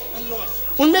नहीं है,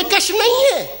 उनमें कश्फ नहीं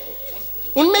है,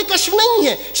 उनमें कश्फ नहीं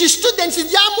है. She stood there and said,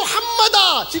 Ya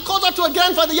Muhammada, she called out to her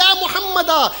grandfather, Ya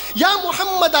Muhammada, Ya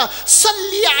Muhammada,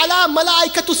 salli ala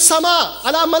malaikatus sama,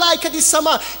 ala malaikatis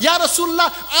sama, Ya Rasulullah,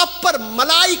 आप पर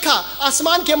मलाइका,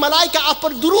 आसमान के मलाइका आप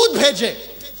पर दुरूद भेजे.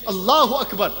 Allahu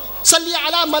Akbar. Salli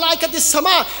ala malaikatis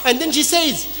sama. And then she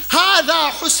says,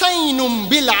 Hada Husaynun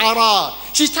bil ara.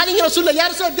 She's telling Rasulullah, Ya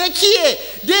Rasulullah,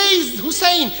 dekhiye, there is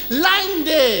Hussein lying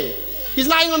there. He's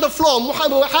lying on the floor.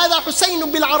 هذا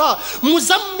حسين بالعراء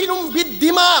مزمل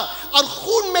بالدماء, और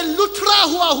खून में लुथरा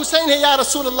हुआ हुसैन है या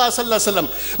रसूल अल्लाह सल्लल्लाहु अलैहि वसल्लम.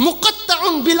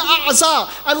 मुक़त्तअन बिलअज़ा,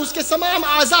 और उसके तमाम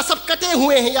आज़ा सब कटे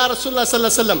हुए हैं या रसूल अल्लाह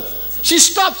सल्लल्लाहु अलैहि वसल्लम. She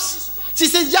stops. She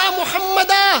says, Ya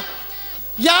Muhammada,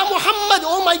 Ya Muhammad,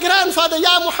 oh my grandfather,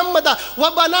 Ya Muhammada,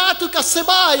 wa banatuka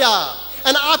sibaya.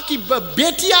 And आपकी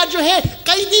बेटियां जो हैं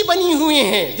कैदी बनी हुई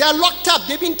हैं. They are locked up.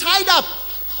 They've been tied up.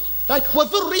 Right? wa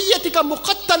dhurriyyatika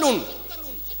muqattalun.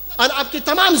 And आपके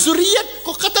तमाम ज़ुर्रियत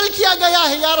को कत्ल किया गया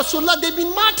है या रसूलल्लाह, they've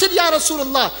been martyred या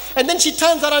रसूलल्लाह. And then she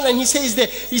turns around and he says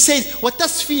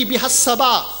وَتَسْفِي بِهَا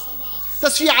الصَّبَا,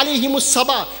 تَسْفِي عَلَيْهِمُ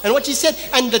الصَّبَا. And what she said,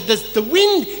 and the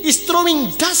wind is throwing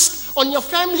dust on your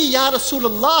family ya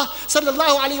Rasulullah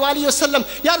sallallahu alayhi wa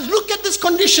sallam. Ya, look at this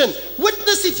condition,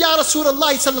 witness it ya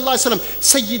Rasulullah sallallahu alayhi wa sallam.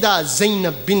 Sayyida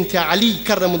Zainab bint Ali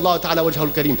karramullahu ta'ala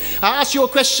wajhul kareem. I ask you a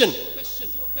question.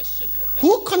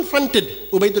 Who confronted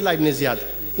Ubaydullah ibn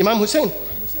Ziyad? Imam Hussein.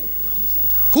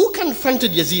 Who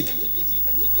confronted Yazid?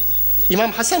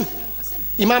 Imam Hassan,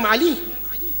 Imam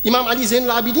Ali Zain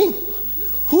al-Abidin.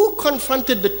 Who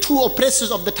confronted the two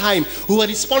oppressors of the time who were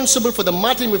responsible for the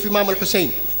martyrdom of Imam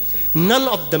al-Hussein? None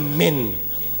of the men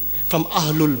from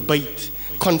Ahlul Bayt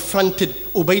confronted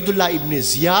Ubaydullah ibn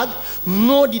Ziyad,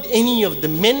 nor did any of the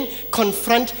men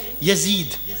confront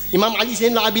Yazid. Imam Ali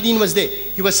Zain al-Abidin was there.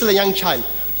 He was still a young child.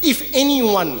 If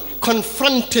anyone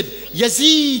confronted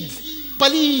Yazid,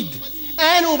 Palid,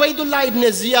 and Ubaydullah ibn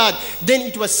Ziyad, then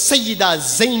it was Sayyida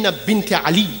Zainab bint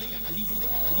Ali.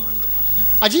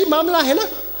 Ajeeb मामला है ना,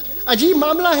 अजीब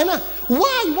मामला है ना.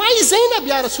 Why Zainab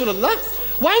ya Rasulullah?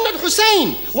 Why not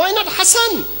Hussein? Why not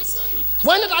Hassan?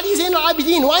 Why not Ali Zain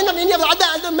al-Abidin? Why not any of the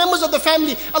other members of the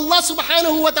family? Allah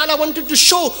subhanahu wa ta'ala wanted to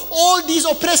show all these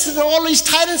oppressors and all these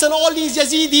tyrants and all these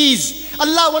Yazidis.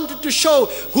 Allah wanted to show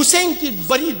Hussein ki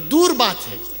bari dur baat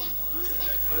hai.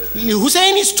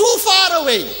 Hussein is too far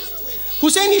away.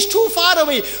 Hussein is too far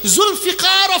away.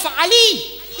 Zulfiqar of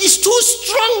Ali is too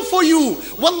strong for you.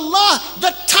 Wallah,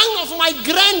 the tongue of my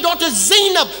granddaughter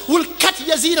Zainab will cut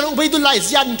Yazid and Ubaydullah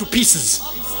Ziyad into pieces.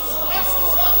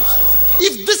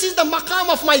 If this is the maqam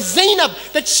of my Zainab,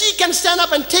 that she can stand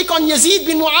up and take on Yazid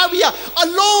bin Muawiyah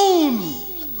alone,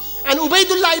 and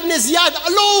Ubaydullah ibn Ziyad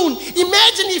alone,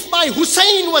 imagine if my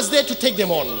Hussein was there to take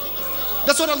them on.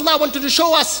 That's what Allah wanted to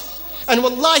show us. And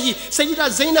wallahi, Sayyida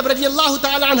Zainab radiallahu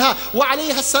ta'ala anha wa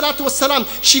alayha salatu wassalam,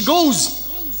 she goes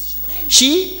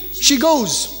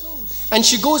and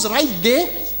she goes right there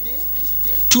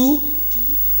to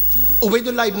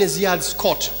Ubaydullah ibn Ziyad's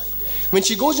court. When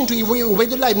she goes into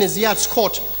Ubaydullah ibn Ziyad's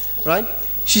court, right,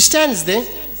 she stands there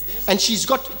and she's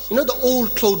got, the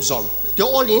old clothes on. They're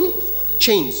all in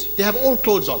chains. They have old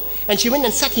clothes on. And she went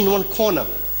and sat in one corner.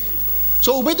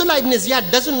 So Ubaydullah ibn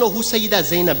Ziyad doesn't know who Sayyida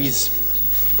Zainab is.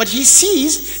 But he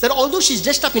sees that although she's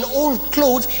dressed up in old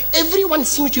clothes, everyone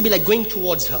seems to be like going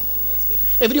towards her.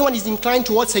 Everyone is inclined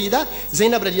towards Sayyida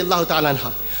Zainab radiallahu ta'ala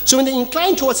anha. So when they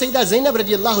incline towards Sayyida Zainab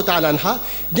radiallahu ta'ala anha,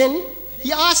 then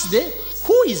he asked there,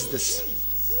 who is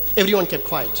this? Everyone kept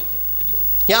quiet.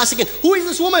 He asked again, who is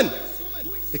this woman?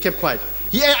 They kept quiet.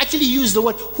 He actually used the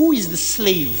word, who is the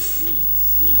slave?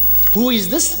 Who is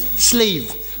this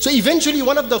slave? So eventually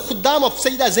one of the khuddam of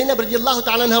Sayyida Zainab radiallahu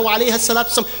ta'ala anha wa alayha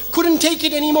salatu couldn't take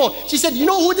it anymore. She said, you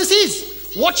know who this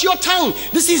is? Watch your tongue.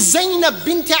 This is Zainab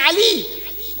bint Ali.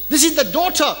 This is the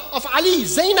daughter of Ali,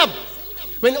 Zainab.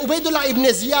 When Ubaydullah ibn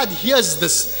Ziyad hears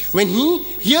this, when he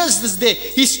hears this day,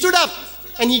 he stood up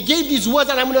and he gave these words,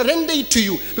 and I'm going to render it to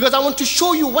you because I want to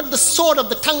show you what the sword of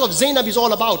the tongue of Zainab is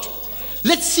all about.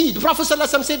 Let's see. The Prophet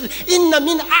ﷺ said, Inna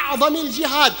min a'zamil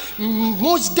jihad.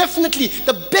 Most definitely,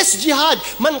 the best jihad.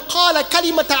 Man qala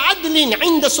kalimata adlin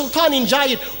inda sultanin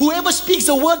jair. Whoever speaks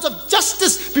the words of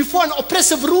justice before an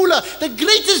oppressive ruler. The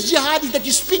greatest jihad is that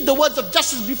you speak the words of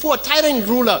justice before a tyrant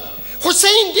ruler.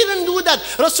 Hussein didn't do that.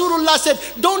 Rasulullah said,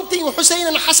 don't think Hussein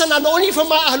and Hassan are only from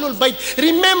my Ahlul Bayt.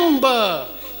 Remember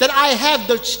that I have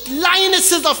the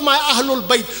lionesses of my Ahlul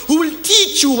Bayt who will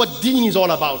teach you what deen is all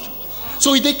about.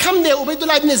 So they come there,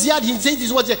 Ubaydullah ibn Ziyad, he says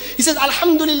these words here. He says,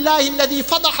 Alhamdulillah, alladhi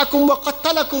fadahakum wa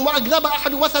qattalakum wa agdaba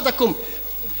ahad wathadakum.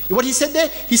 What he said there?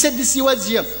 He said these words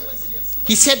here.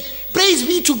 He said, praise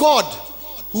be to God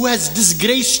who has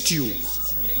disgraced you.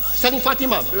 Telling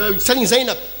Fatima, telling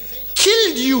Zainab,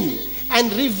 killed you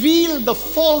and revealed the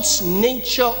false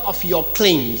nature of your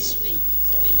claims.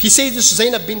 He says this to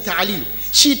Zainab bint Ali.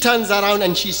 She turns around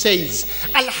and she says,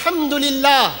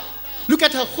 Alhamdulillah. Look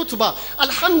at her khutbah.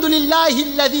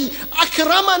 Alhamdulillahi alladhi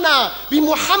akramana bi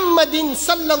Muhammadin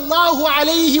sallallahu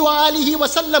alayhi wa alihi wa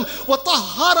sallam wa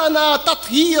tahharana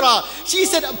tathira. She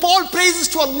said, all praises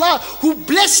to Allah who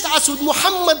blessed us with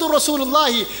Muhammadur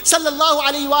Rasulullah sallallahu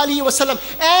alayhi wa alihi wa sallam,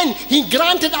 and He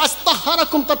granted us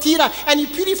tahharakum tathira, and He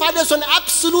purified us on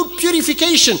absolute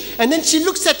purification. And then she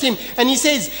looks at him and he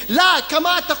says, La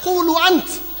kama taqulu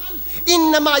ant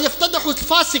innama yaftadahu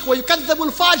al-fasiq wa yukadhabu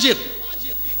al-fajir.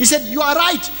 He said, you are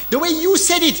right. The way you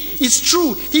said it is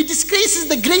true. He disgraces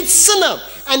the great sinner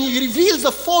and he reveals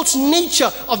the false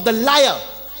nature of the liar.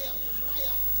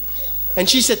 And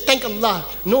she said, thank Allah,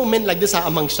 no men like this are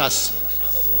amongst us.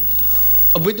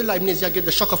 Ubaydullah ibn Ziyad get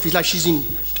the shock of his life. She's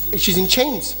in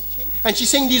chains. And she's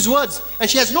saying these words. And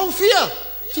she has no fear.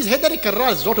 She's Haydar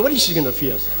Karrar's daughter. What is she going to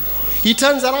fear? He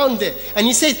turns around there and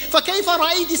he says, فَكَيْفَ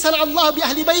رَأَيْتِ صَنْعَ اللَّهُ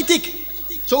بِأَهْلِ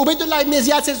بَيْتِكَ. So Ubaydullah ibn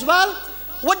Ziyad says, well,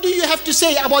 what do you have to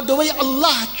say about the way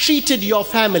Allah treated your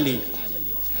family?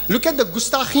 Look at the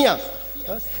gustakhiyan.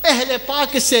 Ahle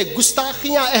Paak se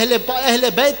gustakhiyan, Ahle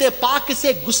Bayt Paak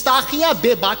se gustakhiyan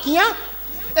bebakiyan.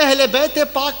 Ahle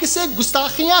Bayt Paak se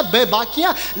gustakhiyan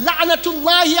bebakiyan.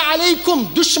 La'natullahi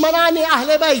alaykum dushmanani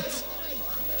Ahle Bayt.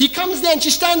 He comes there and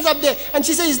she stands up there and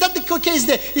she says, is that the case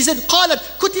there? He said, قالت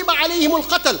كتب عليهم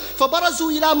القتل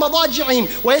فبرزوا إلى مضاجعهم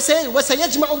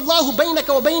وسيجمع الله بينك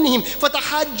وبينهم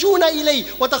فتحاجون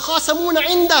إليه وتخاصمون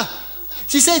عنده.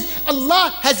 She says,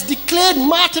 Allah has declared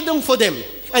martyrdom for them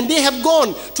and they have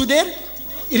gone to their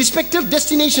respective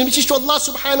destination, which is to Allah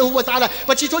subhanahu wa ta'ala.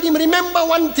 But she told him, remember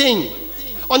one thing,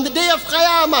 on the day of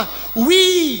Qiyamah,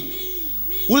 we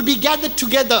will be gathered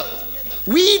together.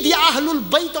 We, the Ahlul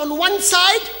Bayt, on one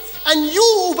side, and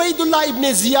you, Ubaydullah ibn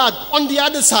Ziyad, on the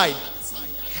other side.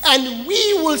 And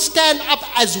we will stand up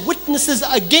as witnesses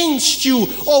against you,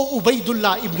 O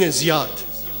Ubaydullah ibn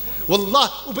Ziyad. Wallah,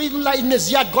 Ubaydullah ibn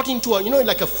Ziyad got into a,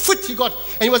 like a fit he got,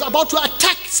 and he was about to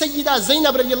attack Sayyidah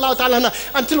Zainab radiallahu ta'ala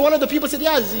until one of the people said,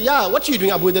 yeah, what are you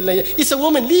doing, Abu Ubaydullah? It's a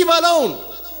woman, leave her alone.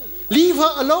 Leave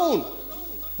her alone.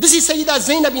 This is Sayyidah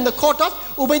Zainab in the court of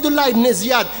Ubaydullah ibn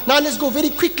Ziyad. Now let's go very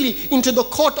quickly into the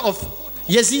court of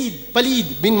Yazid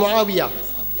Balid bin Muawiyah.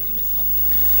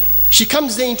 She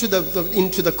comes there into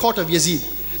the court of Yazid.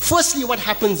 Firstly, what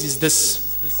happens is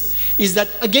this, is that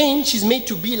again she's made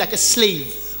to be like a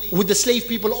slave, with the slave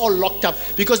people all locked up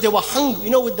because they were hung,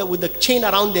 with the chain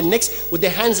around their necks, with their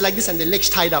hands like this and their legs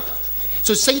tied up.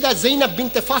 So Sayyidah Zainab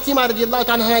bint Fatima radiallahu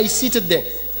anha is seated there,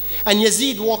 and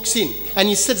Yazid walks in and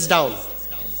he sits down.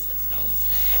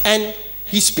 And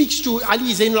he speaks to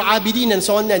Ali Zainul Abidin and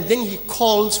so on, and then he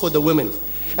calls for the women.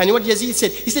 And what Yazid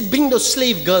said, he said, bring those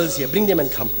slave girls here, bring them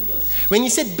and come. When he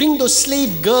said, bring those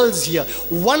slave girls here,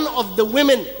 one of the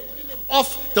women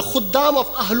of the Khuddam of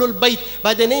Ahlul Bayt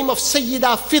by the name of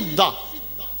Sayyida Fidda,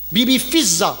 Bibi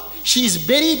Fizza, she is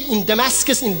buried in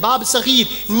Damascus in Bab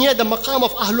Saghir near the maqam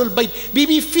of Ahlul Bayt.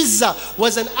 Bibi Fizza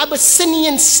was an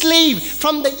Abyssinian slave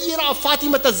from the era of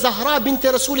Fatima al-Zahra bint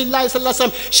Rasulullah sallallahu alaihi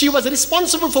wasallam. She was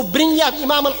responsible for bringing up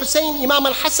Imam al-Hussein, Imam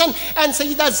al-Hassan and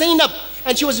Sayyidah Zainab.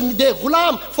 And she was their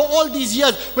Ghulam for all these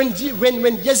years. When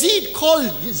Yazid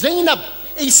called Zainab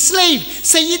a slave,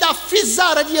 Sayyidah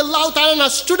Fizza radiallahu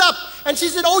ta'ala stood up and she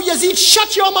said, oh Yazid,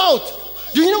 shut your mouth.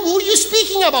 Do you know who you're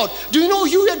speaking about? Do you know who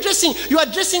you're addressing? You're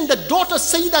addressing the daughter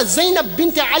Sayyidah Zainab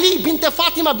bint Ali bint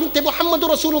Fatima bint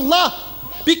Muhammadur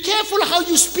Rasulullah. Be careful how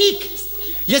you speak.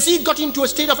 Yazid got into a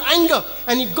state of anger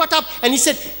and he got up and he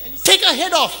said, take her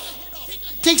head off.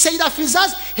 Take Sayyidah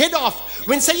Fizza's head off.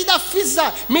 When Sayyidah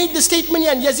Fizza made the statement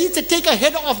and Yazid said, take her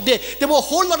head off there were a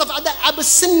whole lot of other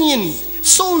Abyssinian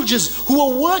soldiers who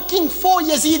were working for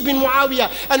Yazid bin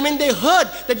Muawiyah. And when they heard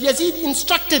that Yazid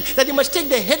instructed that they must take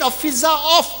the head of Fizza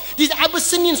off, these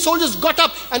Abyssinian soldiers got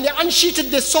up and they unsheathed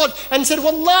their sword and said,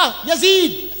 Wallah,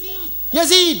 Yazid,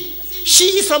 she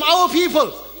is from our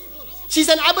people. She's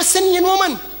an Abyssinian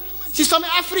woman. She's from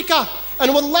Africa.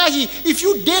 And wallahi, if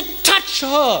you dare touch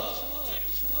her,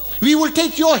 we will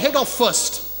take your head off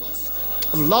first.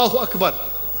 Allahu Akbar.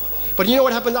 But you know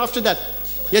what happened after that?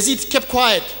 Yazid kept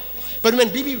quiet. But when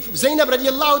Bibi Zainab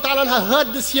radiallahu ta'ala anha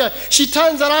heard this here, she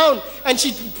turns around and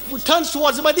she turns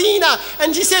towards Medina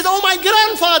and she says, oh my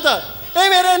grandfather, hey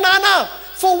mere nana,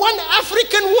 for one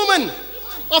African woman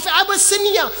of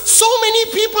Abyssinia, so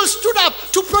many people stood up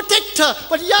to protect her.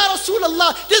 But Ya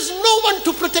Rasulullah, there's no one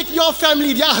to protect your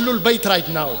family, the Ahlul Bayt right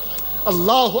now.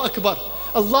 Allahu Akbar.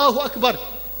 Allahu Akbar.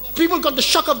 People got the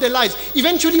shock of their lives.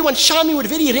 Eventually one Shami with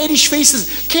very reddish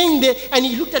faces came there and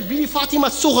he looked at Bibi Fatima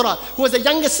Sughra, who was the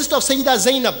younger sister of Sayyida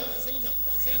Zainab.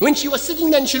 When she was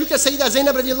sitting there and she looked at Sayyida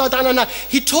Zainab radiallahu ta'ala,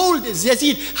 he told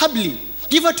Yazid, Habli,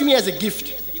 give her to me as a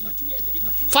gift.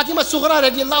 Fatima Sughra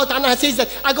radiallahu ta'ala says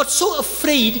that I got so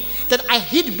afraid that I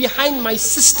hid behind my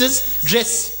sister's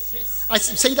dress.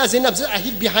 Sayyida Zainab said, I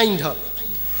hid behind her.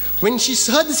 When she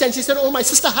heard this and she said, oh my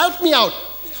sister, help me out.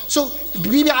 So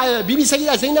Bibi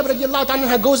Sayyida Zainab radiallahu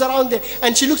ta'ala goes around there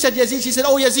and she looks at Yazid. She said,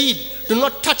 oh Yazid, do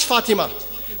not touch Fatima,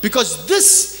 because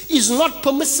this is not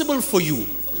permissible for you.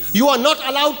 You are not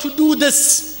allowed to do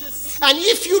this. And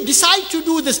if you decide to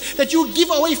do this, that you give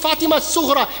away Fatima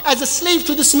Sughra as a slave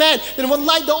to this man, then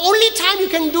wallahi, the only time you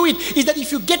can do it is that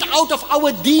if you get out of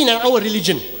our deen and our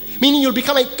religion, meaning you'll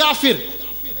become a kafir.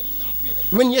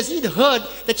 When Yazid heard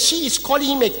that she is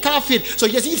calling him a kafir, so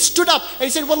Yazid stood up and he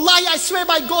said, wallahi, I swear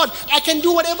by God, I can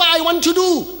do whatever I want to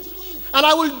do. And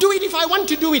I will do it if I want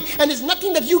to do it. And there's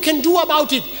nothing that you can do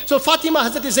about it. So Fatima,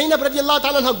 Hazrat Zainab radiallahu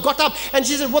ta'ala got up and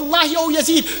she said, wallahi, oh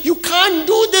Yazid, you can't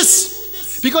do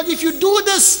this. Because if you do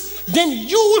this, then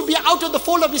you will be out of the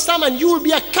fold of Islam and you will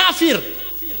be a kafir.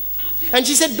 And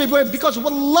she said, because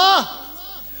Wallah,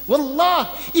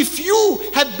 if you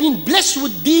have been blessed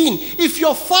with deen, if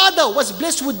your father was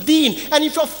blessed with deen, and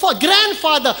if your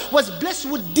grandfather was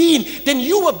blessed with deen, then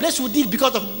you were blessed with deen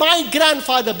because of my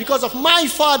grandfather, because of my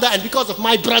father, and because of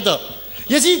my brother.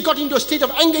 Yazid got into a state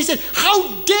of anger. He said,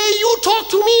 how dare you talk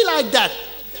to me like that?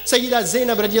 Sayyida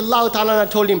Zainab radiallahu ta'ala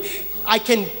told him, I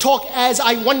can talk as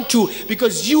I want to,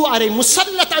 because you are a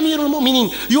Musallat Amirul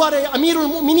Mu'mineen. You are a Amirul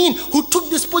Mu'mineen who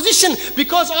took this position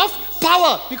because of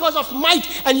power, because of might,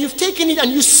 and you've taken it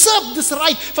and you served this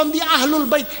right from the Ahlul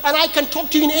Bayt, and I can talk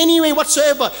to you in any way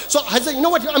whatsoever. So you know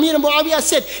what Amir Muawiyah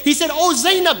said? He said, oh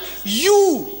Zainab,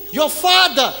 you, your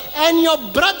father and your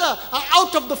brother are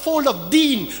out of the fold of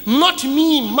deen, not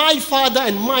me, my father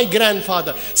and my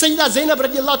grandfather. Sayyida Zainab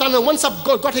radiallahu ta'ala once up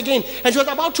got again, and she was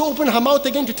about to open her mouth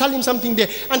again to tell him something there,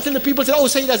 until the people said, oh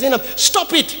Sayyida Zainab,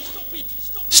 stop it.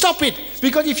 Stop it.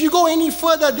 Because if you go any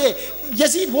further there,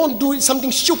 Yazid won't do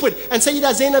something stupid. And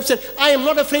Sayyida Zainab said, I am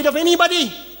not afraid of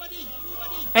anybody.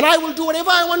 And I will do whatever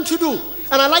I want to do.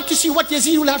 And I like to see what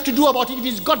Yazid will have to do about it. If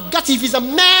he's got guts, if he's a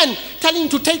man telling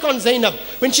to take on Zainab.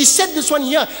 When she said this one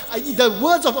here, the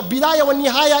words of Bidaya wa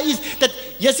Nihaya is that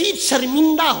Yazid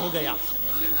sharminda ho gaya.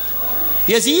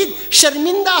 Yazid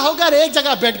sharminda ho gaya, ek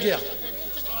jagah baith gaya.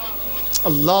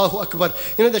 Allahu Akbar.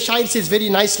 You know, the Shair says very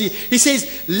nicely, he says,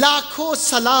 Lakho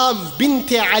salam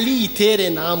binte Ali tere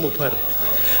naam par.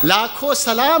 Lakho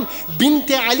salam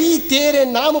binte Ali tere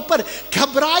naam par.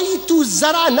 Ghabrai tu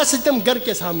zara na sitamgar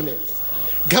ke samne.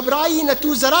 Ghabrai na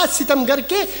tu zara sitamgar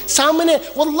ke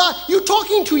samne. Wallah, you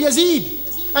talking to Yazid.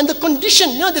 And the condition,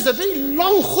 you know, there's a very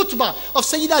long khutbah of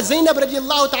Sayyida Zainab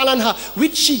radiallahu ta'ala anha,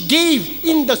 which she gave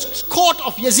in the court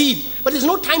of Yazid. But there's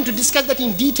no time to discuss that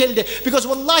in detail there, because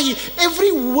wallahi,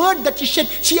 every word that she said,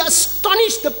 she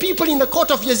astonished the people in the court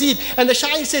of Yazid. And the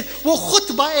Shair said, wo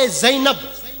khutbah e Zainab,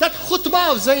 that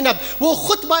khutbah of Zainab, wo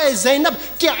khutbah e Zainab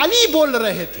ke Ali bol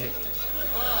rahe the.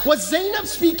 Was Zainab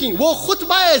speaking? वो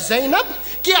खुतबा ज़ैनब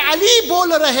कि अली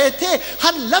बोल रहे थे,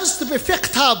 हर लफ्ज़ पे फ़िक़्ह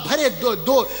था, भरे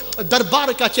दो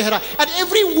दरबार का चेहरा. At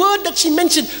every word that she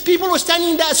mentioned, people were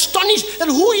standing there astonished that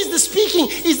who is this speaking?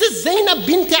 Is this Zainab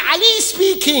bint Ali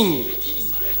speaking?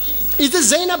 Is this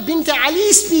Zainab bint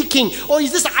Ali speaking? Or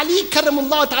is this Ali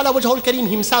karamullah ta'ala wajhul kareem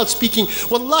himself speaking?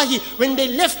 Wallahi, when they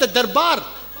left the Darbaar,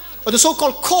 or the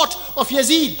so-called court of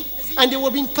Yazid, and they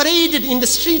were being paraded in the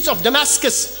streets of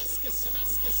Damascus,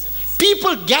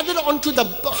 people gathered onto the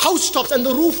housetops and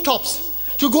the rooftops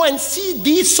to go and see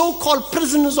these so-called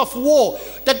prisoners of war.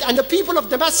 And the people of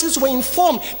Damascus were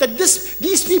informed that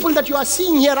these people that you are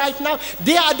seeing here right now,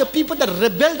 they are the people that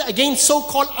rebelled against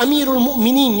so-called Amirul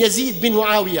Mu'mineen, Yazid bin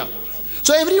Muawiyah.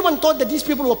 So everyone thought that these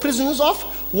people were prisoners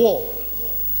of war.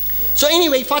 So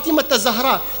anyway, Fatima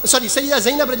Sayyida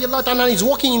Zainab radiallahu ta'ala is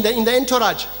walking in the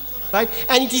entourage, right?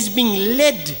 And it is being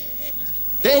led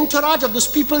The entourage of those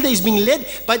people there is being led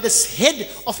by this head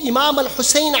of Imam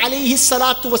al-Hussein alayhi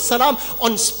salatu wassalam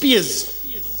on spears.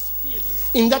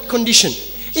 In that condition.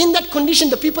 In that condition,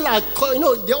 the people are,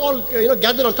 they all,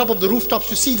 gathered on top of the rooftops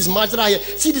to see this majra here,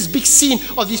 see this big scene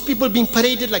of these people being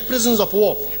paraded like prisoners of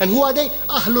war. And who are they?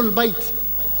 Ahlul Bayt.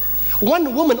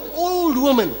 One woman, old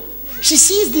woman, she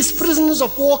sees these prisoners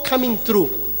of war coming through.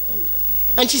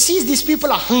 And she sees these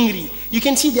people are hungry. You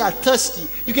can see they are thirsty.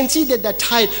 You can see that they're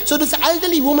tired. So this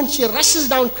elderly woman, she rushes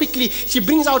down quickly. She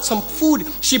brings out some food.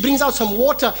 She brings out some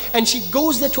water. And she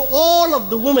goes there to all of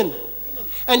the women.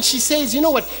 And she says, you know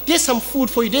what, there's some food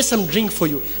for you, there's some drink for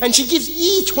you. And she gives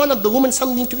each one of the women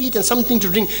something to eat and something to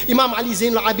drink. Imam Ali,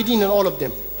 Zain al-Abidin and all of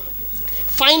them.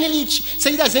 Finally,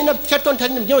 Sayyidah Zainab kept on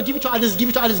telling them, give it to others, give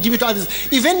it to others, give it to others.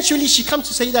 Eventually, she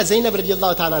comes to Sayyidah Zainab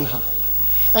radiallahu ta'ala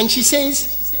anha. And she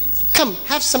says, come,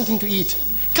 have something to eat.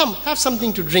 Come, have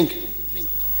something to drink.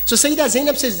 So Sayyidah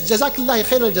Zainab says, Jazakallah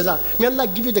khair al-jaza. May Allah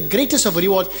give you the greatest of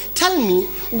rewards. Tell me,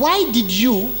 why did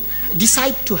you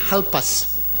decide to help us?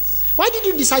 Why did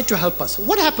you decide to help us?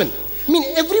 What happened? I mean,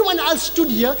 everyone else stood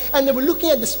here and they were looking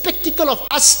at the spectacle of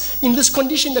us in this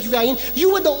condition that we are in.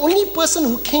 You were the only person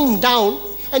who came down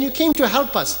and you came to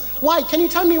help us. Why? Can you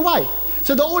tell me why?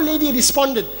 So the old lady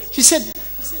responded. She said,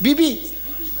 Bibi,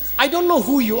 I don't know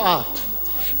who you are,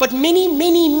 but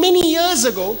many years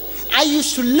ago, I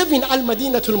used to live in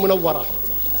Al-Madinatul Munawwara.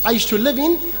 I used to live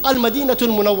in Al-Madinatul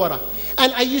Munawwara.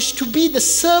 And I used to be the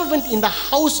servant in the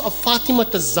house of Fatima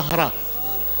az-Zahra.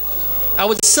 I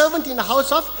was a servant in the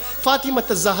house of Fatima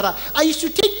az-Zahra. I used to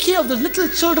take care of the little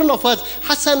children of hers,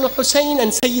 Hassan, Hussein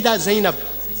and Sayyidah Zainab.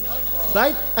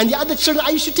 Right? And the other children,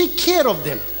 I used to take care of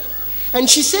them. And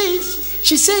she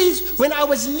says, when I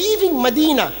was leaving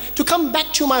Medina to come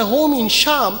back to my home in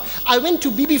Sham, I went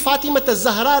to Bibi Fatima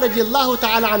az-Zahra radiallahu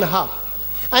ta'ala anha.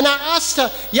 And I asked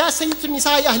her, Ya Sayyidatu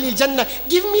Nisa'i Ahlil Jannah,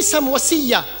 give me some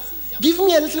wasiyah. Give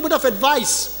me a little bit of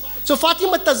advice. So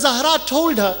Fatima az-Zahra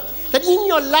told her that in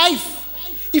your life,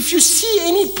 if you see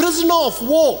any prisoner of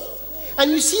war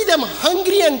and you see them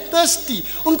hungry and thirsty,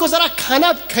 unko zara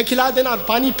khana khila dena aur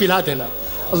pani pila dena.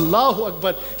 Allahu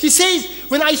Akbar. She says,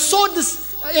 when I saw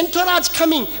this entourage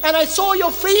coming and I saw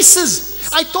your faces,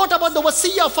 I thought about the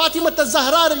wasiyah of Fatima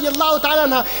az-Zahra radiallahu ta'ala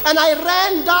anha, and I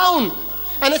ran down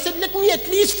and I said, let me at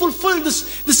least fulfill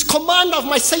this command of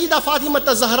my Sayyidah Fatima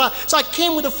az-Zahra. So I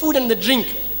came with the food and the drink.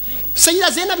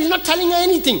 Sayyidah Zainab is not telling her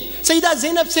anything. Sayyidah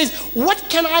Zainab says, what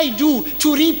can I do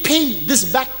to repay this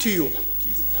back to you?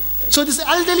 So this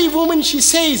elderly woman, she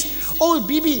says, oh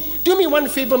Bibi, do me one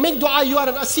favor, make dua, you are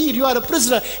an asir, you are a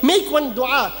prisoner. Make one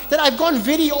dua that I've gone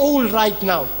very old right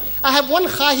now. I have one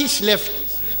khahish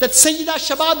left. That Sayyidah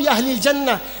Shababi Ahlil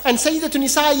Jannah and Sayyidatu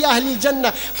Nisa'i Ahlil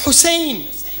Jannah, Hussein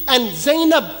and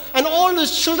Zainab and all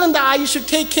those children that I used to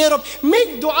take care of,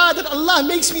 make dua that Allah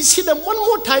makes me see them one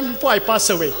more time before I pass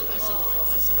away.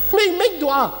 Make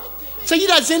dua.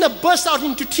 Sayyidah Zainab burst out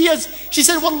into tears. She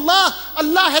said, Wallah,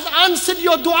 Allah has answered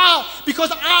your dua because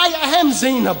I am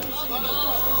Zainab.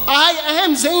 I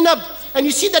am Zainab. And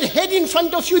you see that head in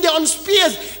front of you there on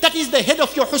spears. That is the head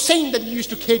of your Hussein that you used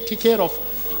to take care of.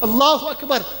 Allahu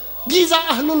Akbar. These are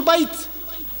Ahlul Bayt.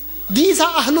 These are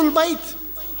Ahlul Bayt.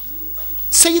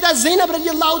 Sayyidah Zainab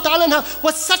radiallahu ta'ala anha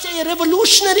was such a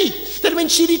revolutionary that when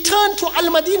she returned to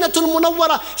Al-Madinatul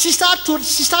Munawwara, she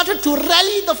started to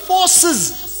rally the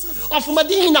forces of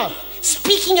Medina,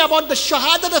 speaking about the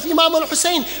shahadat of Imam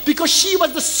al-Hussein, because she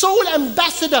was the sole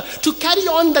ambassador to carry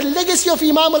on the legacy of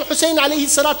Imam al-Hussein alayhi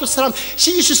salatu wasalam.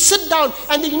 She used to sit down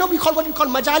and then, what we call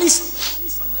majalis.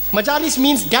 Majalis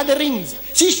means gatherings.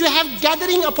 She used to have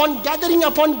gathering upon gathering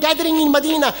in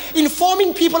Medina,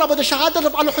 informing people about the shahadat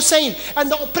of Al-Hussein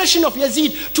and the oppression of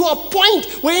Yazid, to a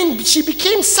point wherein she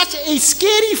became such a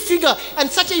scary figure and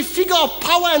such a figure of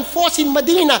power and force in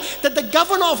Medina that the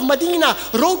governor of Medina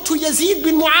wrote to Yazid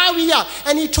bin Muawiyah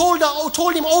and he told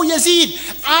him, oh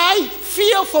Yazid, I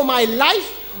fear for my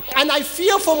life and I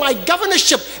fear for my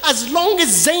governorship as long as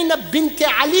Zainab bint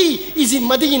Ali is in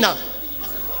Medina.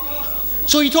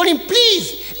 So he told him,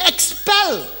 please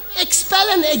expel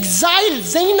and exile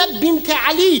Zainab bint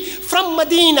Ali from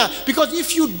Medina, because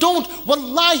if you don't,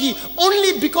 wallahi,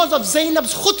 only because of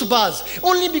Zainab's khutbahs,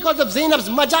 only because of Zainab's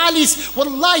majalis,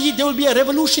 wallahi, there will be a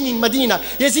revolution in Medina.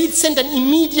 Yazid sent an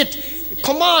immediate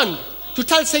command to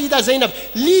tell Sayyidah Zainab,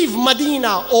 leave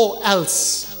Medina or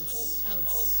else.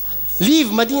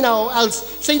 Leave Medina or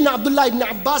else. Sayyidina Abdullah ibn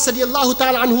Abbas radiallahu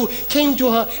ta'ala anhu came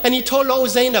to her and he told her, oh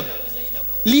Zainab,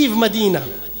 leave Medina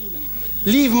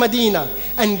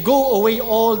and go away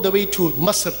all the way to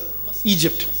Masr,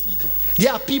 Egypt.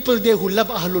 There are people there who love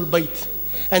Ahlul Bayt.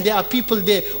 And there are people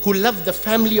there who love the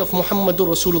family of Muhammadur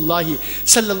Rasulullah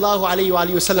sallallahu alayhi wa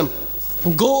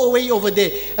sallam. Go away over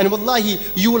there, and wallahi,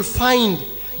 you will find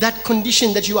that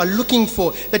condition that you are looking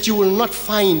for, that you will not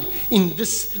find in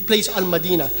this place,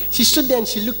 Al-Madinah. She stood there and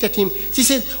she looked at him. She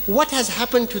said, what has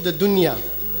happened to the dunya?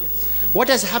 What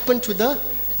has happened to the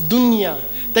dunya?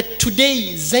 That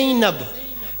today Zainab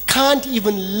can't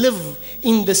even live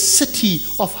in the city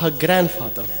of her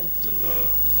grandfather.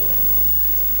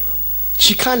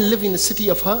 She can't live in the city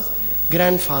of her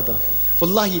grandfather.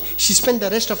 Wallahi, she spent the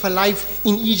rest of her life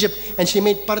in Egypt, and she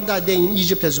made parda there in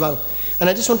Egypt as well. And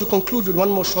I just want to conclude with one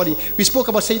more story. We spoke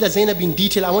about Sayyidah Zainab in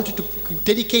detail. I wanted to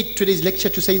dedicate today's lecture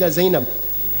to Sayyidah Zainab.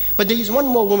 But there is one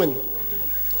more woman.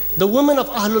 The woman of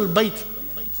Ahlul Bayt,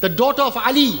 the daughter of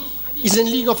Ali, is in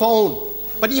league of her own.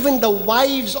 But even the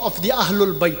wives of the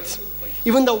Ahlul Bayt,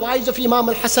 even the wives of Imam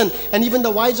al-Hasan and even the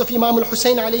wives of Imam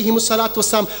al-Hussein alayhimu salatu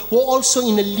wasalam were also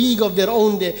in a league of their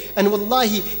own there. And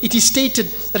wallahi, it is stated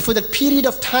that for that period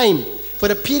of time,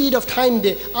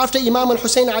 there, after Imam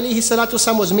al-Hussein alayhi salatu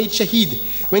wasalam was made shaheed,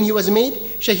 when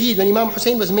Imam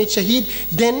Hussein was made shaheed,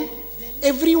 then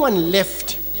everyone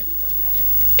left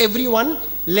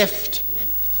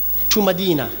to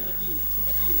Medina.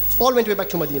 All went way back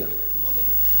to Medina.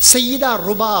 Sayyida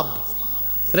Rubab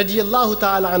radiyallahu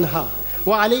ta'ala anha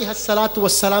wa alayha salatu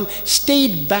wassalam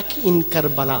stayed back in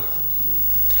Karbala.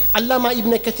 Allama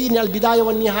ibn Kathir al-Bidayah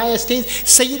wa Nihaya states,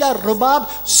 Sayyida Rubab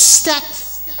sat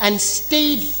and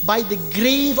stayed by the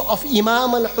grave of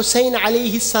Imam al-Hussein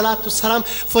alayhi salatu wassalam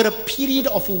for a period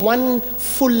of 1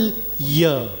 full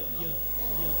year.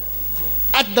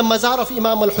 At the mazar of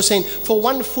Imam al-Hussein for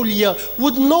 1 full year,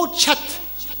 with no chat,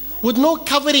 with no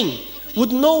covering,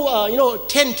 with no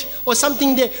tent or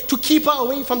something there to keep her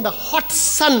away from the hot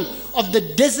sun of the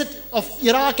desert of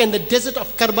Iraq and the desert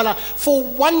of Karbala. For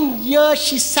 1 year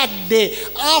she sat there.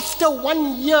 After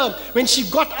 1 year, when she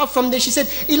got up from there, she said,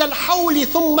 إِلَى الْحَوْلِ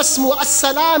ثُمَّ اسْمُ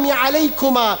السَّلَامِ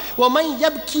عَلَيْكُمَا وَمَنْ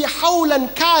يَبْكِي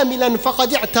حَوْلًا كَامِلًا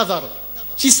فَقَدْ اعْتَذَرَ.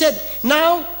 She said,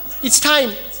 now it's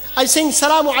time. I'm saying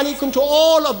salamu alaikum to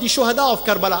all of the shuhada of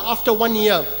Karbala after 1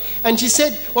 year. And she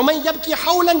said, وَمَنْ يَبْكِي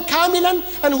حَوْلًا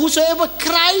كَامِلًا, and whosoever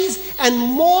cries and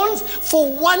mourns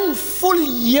for 1 full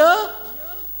year,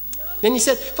 then he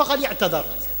said, فَقَدْ اعْتَذَرَ.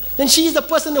 Then she is the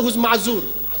person who's ma'zur.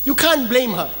 You can't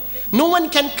blame her. No one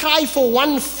can cry for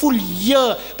 1 full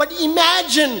year. But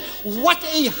imagine what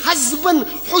a husband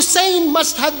Hussein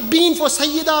must have been for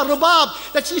Sayyida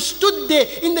Rubab, that she stood there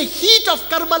in the heat of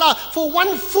Karbala for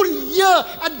 1 full year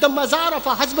at the mazar of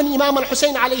her husband Imam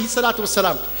al-Hussein alayhi salatu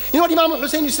wasalam. You know what Imam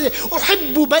al-Hussein used to say?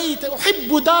 أُحِبُّ بَيْتَ أُحِبُّ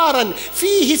دَارًا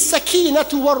فِيهِ السَّكِينَةُ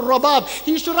وَالرَّبَابِ.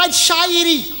 He used to write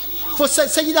shairi for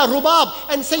Sayyida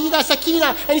Rubab and Sayyida Sakina,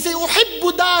 and he said,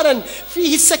 أُحِبُّ دَارًا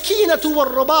فِيهِ السَّكِينَةُ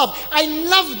وَالرَّبَابِ. I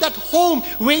love that home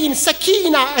wherein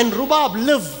Sakina and Rubab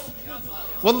live.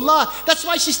 Wallah, that's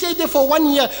why she stayed there for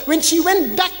 1 year. When she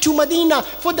went back to Medina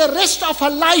for the rest of her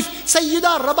life,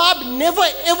 Sayyida Rubab never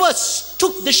ever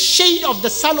took the shade of the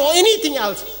sun or anything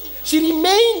else. She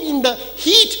remained in the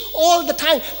heat all the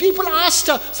time. People asked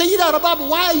her, Sayyida Rubab,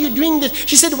 why are you doing this?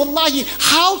 She said, Wallahi,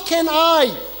 how can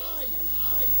I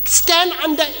stand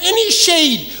under any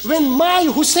shade when my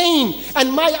Hussein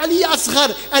and my Ali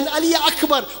Asghar and Ali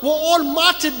Akbar were all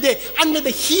martyred there under the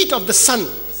heat of the sun?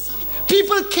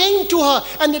 People came to her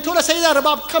and they told her, Sayyida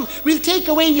Rubab, come, we'll take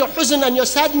away your huzn and your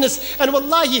sadness, and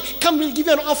wallahi, come, we'll give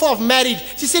you an offer of marriage.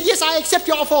 She said, yes, I accept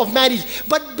your offer of marriage,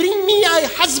 but bring me a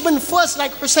husband first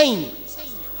like Hussein.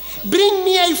 Bring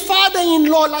me a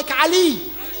father-in-law like Ali.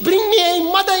 Bring me a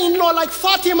mother-in-law like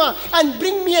Fatima, and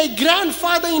bring me a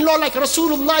grandfather-in-law like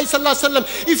Rasulullah sallallahu alaihi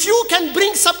wasallam. If you can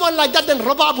bring someone like that, then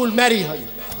Rubab will marry her.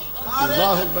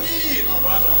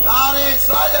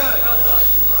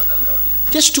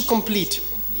 Just to complete,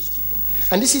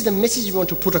 and this is the message we want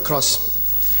to put across.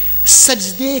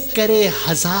 Sajde kare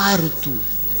hazar tu,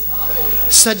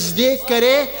 sajde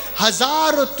kare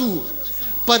hazar tu,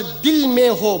 par dil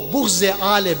mein ho bughz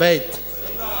aale bayt.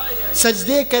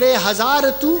 Sajde kare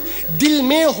hazar tu, dil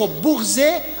mein ho bughz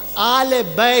aale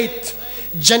bayt.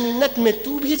 Jannat mein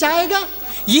tu bhi jayega,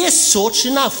 ye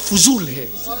sochna fuzul hai.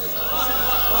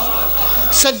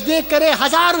 Sajde kare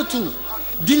hazar tu,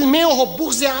 dil mein ho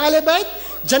bughz aale bayt.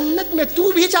 जन्नत में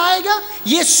तू भी जाएगा,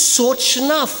 ये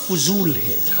सोचना फजूल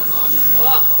है,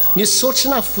 ये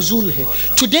सोचना फजूल है.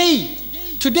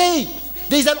 Today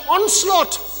there is an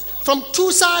onslaught from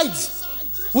 2 sides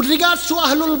with regards to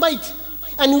Ahlul Bayt,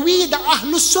 and we, the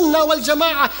Ahlul Sunnah wal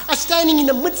Jama'ah, are standing in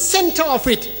the mid-center of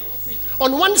it.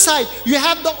 On one side you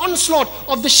have the onslaught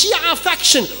of the Shia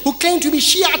faction who claim to be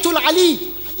Shi'atul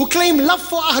Ali, who claim love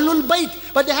for Ahlul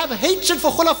Bayt, but they have hatred for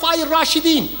Khulafai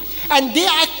al-Rashideen. and they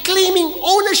are claiming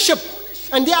ownership,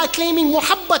 and they are claiming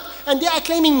muhabbat, and they are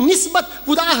claiming nisbat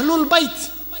with Ahlul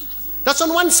Bayt. That's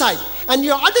on one side. And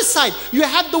your other side, you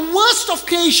have the worst of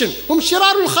creation.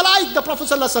 Shirarul Khalaiq, the Prophet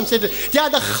ﷺ said, they are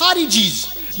the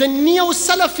Kharijis, the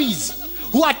Neo-Salafis,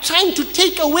 who are trying to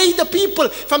take away the people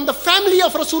from the family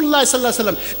of Rasulullah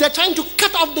ﷺ. They're trying to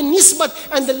cut off the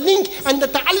nisbat and the link and the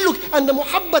ta'alluq and the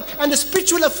muhabbat and the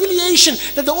spiritual affiliation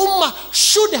that the ummah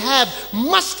should have,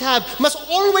 must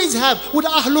always have with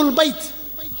Ahlul Bayt.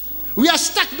 We are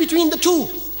stuck between the two.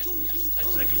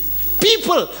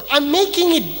 People are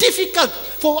making it difficult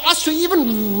for us to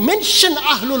even mention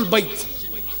Ahlul Bayt.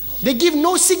 They give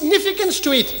no significance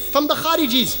to it from the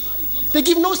Kharijis. They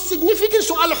give no significance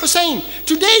to Al-Hussein.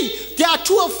 Today, they are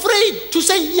too afraid to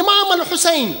say Imam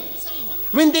Al-Hussein.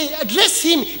 When they address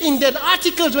him in their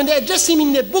articles, when they address him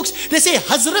in their books, they say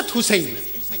Hazrat Hussein.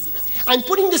 I'm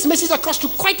putting this message across to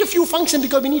quite a few functions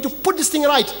because we need to put this thing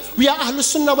right. We are Ahlul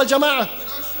Sunnah wal Jama'ah.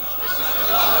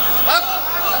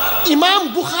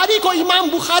 Imam Bukhari ko Imam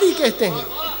Bukhari kehte hain.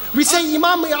 We say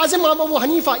Imam Azam Abu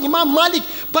Hanifa, Imam Malik.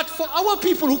 But for our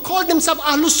people who call themselves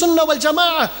Ahlul Sunnah wal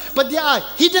Jama'ah, but they are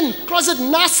hidden, closet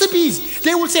Nasibis,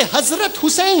 they will say Hazrat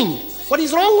Hussein. What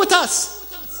is wrong with us?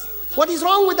 What is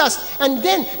wrong with us? And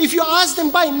then if you ask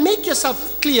them, make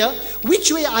yourself clear,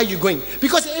 which way are you going?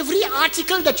 Because every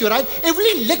article that you write,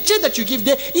 every lecture that you give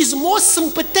there is more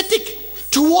sympathetic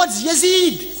towards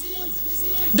Yazid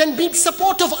than being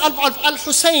supportive of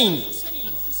Al-Hussein.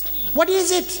 What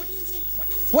is it?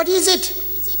 What is it?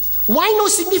 Why no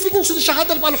significance to the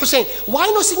Shahadat of Al-Hussein? Why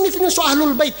no significance to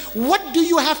Ahlul Bayt? What do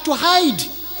you have to hide?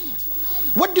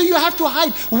 What do you have to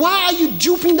hide? Why are you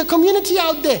duping the community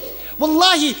out there?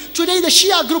 Wallahi, today the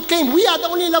Shia group came. We are the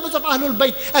only lovers of Ahlul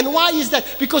Bayt. And why is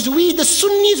that? Because we, the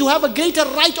Sunnis who have a greater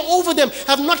right over them,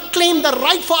 have not claimed the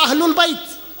right for Ahlul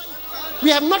Bayt. We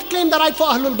have not claimed the right for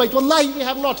Ahlul Bayt. Wallahi, we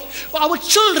have not. Our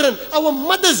children, our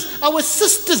mothers, our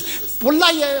sisters,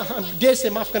 wallahi, dare say,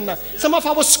 maaf karna. Some of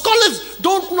our scholars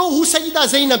don't know who Sayyida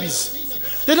Zainab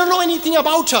is. They don't know anything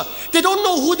about her. They don't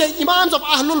know who the Imams of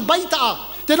Ahlul Bayt are.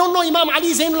 They don't know Imam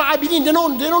Ali Zainul Abidin. They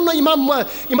don't know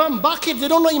Imam Baqir. They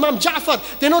don't know Imam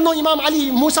Ja'far. They don't know Imam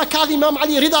Ali Musa Kadhi, Imam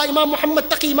Ali Rida, Imam Muhammad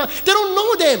Taqi. They don't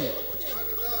know them.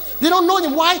 They don't know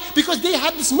them. Why? Because they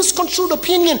have this misconstrued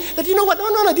opinion that, you know what,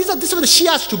 no, this is what the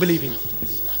Shias to believe in.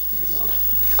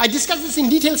 I discussed this in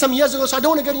detail some years ago, so I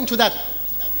don't want to get into that.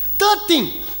 Third thing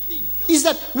is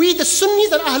that we, the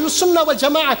Sunnis and Ahlul Sunnah wal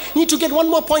Jama'ah, need to get one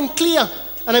more point clear.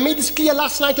 And I made this clear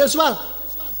last night as well.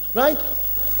 Right?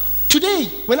 Today,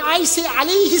 when I say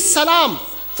alayhi salam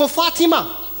for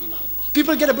Fatima,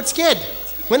 people get a bit scared.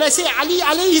 When I say Ali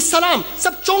alayhi salam,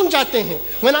 sab chong jate hain.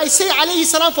 When I say alayhi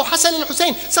salam for Hassan and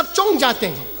Hussein, sab chong jate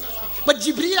hain. But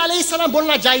Jibreel alayhi salam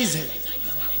bolna jaiz hai.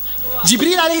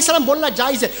 Jibreel alayhi salam bolna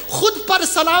jaiz hai. Khud par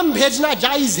salam bhejna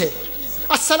jaiz hai.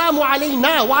 Assalamu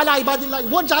alayna wa ala ibadillah,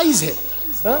 wo jaiz hai.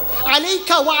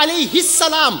 Alayka wa alayhi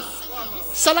salam.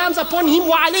 Salams upon him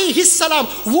wa alayhi salam.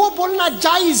 वो बोलना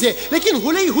जायज़ है, लेकिन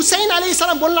हुसैन अलैहि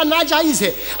सलाम बोलना ना जायज़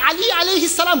है. अली अलैहि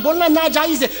सलाम बोलना ना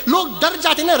जायज़ है. लोग डर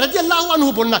जाते हैं रज़ियल्लाहु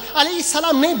अन्हु बोलना, अलैहि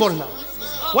सलाम नहीं बोलना.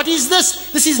 What is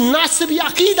this? This is Nasibi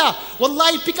Aqidah.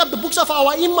 Wallahi, pick up the books of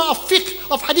our Imam of fiqh,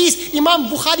 of hadith. Imam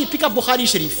Bukhari, pick up Bukhari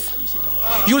Sharif.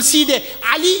 You'll see there,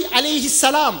 Ali alayhi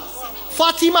salam,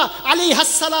 Fatima alayhi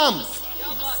salam.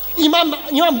 Imam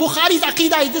Bukhari's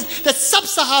aqidah is this, that sab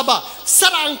sahaba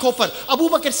sar aankhon par, Abu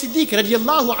Bakr Siddiq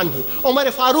radiyallahu anhu, Umar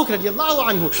Farooq radiyallahu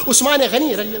anhu, Usman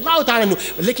Ghani radiyallahu ta'ala anhu,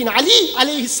 lekin Ali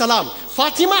alayhi salam,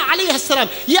 Fatima alayhi salam,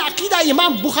 ye aqidah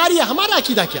Imam Bukhari hai. Hamara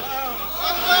aqidah kya hai?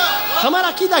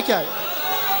 Hamara aqidah kya hai?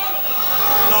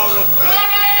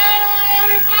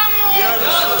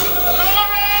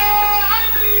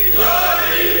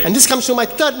 And this comes to my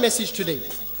third message today.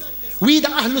 We, the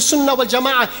Ahlul Sunnah wal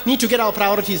Jama'ah, need to get our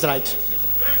priorities right.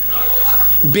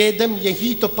 Bedam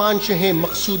yahi to panch hai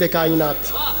maqsood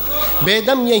kainat.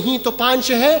 Bedam yahi to panch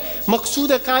hai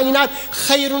maqsood kainat.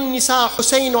 Khairun nisa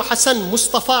Hussein wa Hassan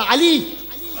Mustafa Ali.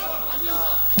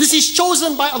 This is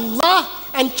chosen by Allah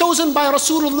and chosen by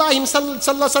Rasulullah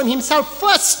himself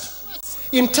first.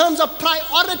 In terms of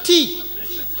priority,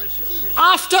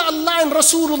 after Allah and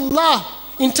Rasulullah,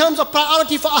 in terms of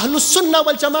priority for Ahlul Sunnah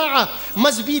wal Jama'ah,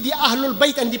 must be the Ahlul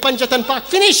Bayt and the Panjatan Pak.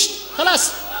 Finished.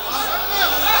 Khalas.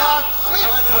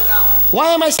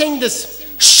 Why am I saying this?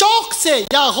 Shauq se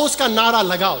ya ghaus ka nara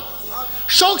lagao.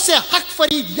 Shauq se haq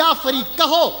farid ya farid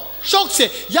kaho. Shauq se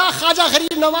ya Khaja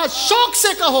Gharib Nawaz. Shauq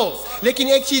se kaho. Lekin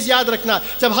ek cheez yaad rakhna,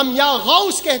 jab hum ya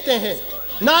ghaus kehte hain,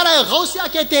 nara ghausya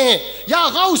kehte hain, ya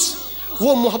ghaus,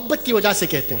 wo muhabbat ki wajah se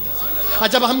kehte hain. और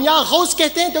जब हम या गौस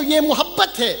कहते हैं तो ये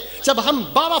मोहब्बत है, जब हम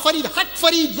बाबा फरीद, हक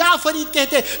फरीद, या फरीद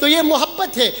कहते हैं तो ये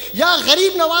मोहब्बत है, या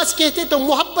गरीब नवाज कहते हैं तो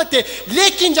मोहब्बत है,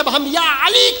 लेकिन जब हम या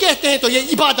अली कहते हैं तो ये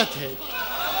इबादत है।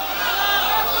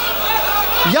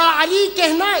 या अली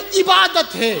कहना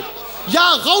इबादत है, या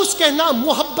गौस कहना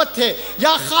मोहब्बत है,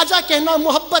 या ख्वाजा कहना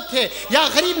मोहब्बत है, या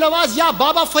गरीब नवाज या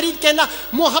बाबा फरीद कहना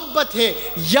मोहब्बत है,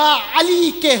 या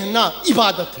अली कहना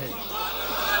इबादत है।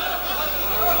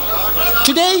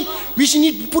 Today we should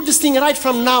need to put this thing right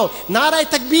from now. नारा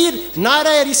तकबीर,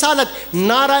 नारा रिसालत,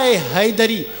 नारा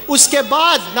हैदरी, उसके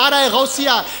बाद नारा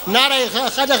गौसिया, नारा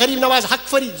ख्वाजा गरीब नवाज, हक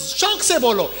फरीद, शौक से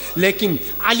बोलो, लेकिन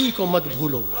अली को मत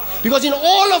भूलो। Because in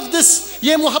all of this,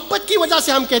 ये मोहब्बत की वजह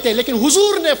से हम कहते हैं, लेकिन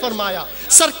हुजूर ने फरमाया,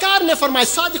 सरकार ने फरमाया,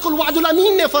 सादिकुल वादुल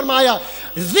अमीन ने फरमाया,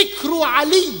 जिक्र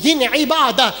अली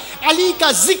इबादत, अली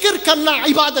का जिक्र करना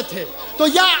इबादत है। तो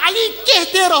या अली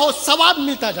कहते रहो, सवाब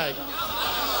मिलता जाएगा।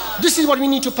 This is what we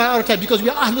need to prioritize, because we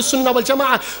are Ahlul Sunnah wal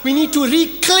Jama'ah. We need to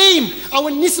reclaim our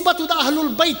nisbah to the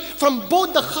Ahlul Bayt from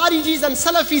both the Kharijis and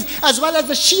Salafis as well as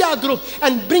the Shia group,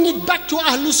 and bring it back to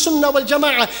Ahlul Sunnah wal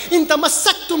Jama'ah. In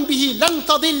tamassaktum bihi lan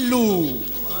tadillu.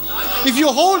 If you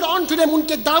hold on to them,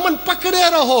 unke daman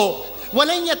pakde raho.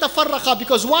 Walan yatafarraqa.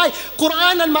 Because why?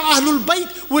 Quran and Ahlul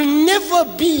Bayt will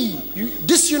never be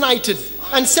disunited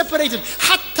and separated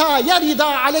hatta yarida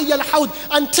alayya al-hawd,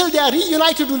 until they are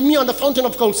reunited with me on the fountain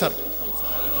of Kawthar.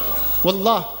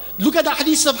 Wallah, look at the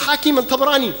hadith of Hakim and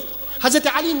Tabarani.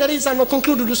 Hazrat Ali narrates, and we'll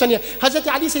conclude with this one here. Hazrat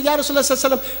Ali said, Ya Rasulullah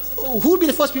sallallahu alaihi wasallam, who will be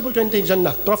the first people to enter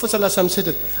Jannah? Prophet sallallahu alaihi wasallam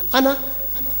said, Ana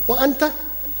wa anta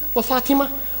wa Fatima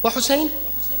wa Hussein.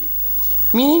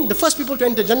 Meaning the first people to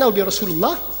enter Jannah will be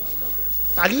Rasulullah,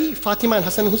 Ali, Fatima and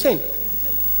Hassan and Hussein.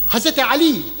 Hazrat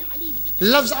Ali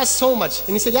loves us so much,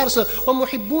 and he said, Ya Rasulullah, wa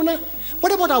muhibbuna,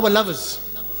 what about our lovers?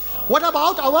 What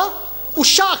about our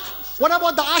ushaq? What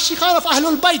about the ashikhan of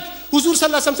Ahlul Bayt? Huzur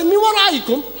sallallahu alaihi wasallam said, min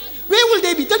waraikum, where will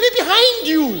they be? They'll be behind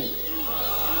you.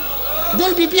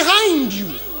 They'll be behind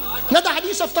you. Another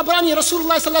hadith of Tabrani,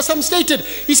 Rasulullah sallallahu alaihi wasallam stated,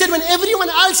 he said, when everyone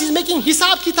else is making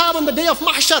hisab kitab on the day of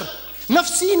mahshar,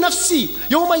 Nafsi, nafsi,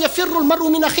 yawma yafirru al-mar'u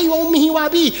min akhihi wa ummihi wa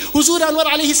abihi. Huzur Anwar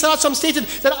alayhi salatu stated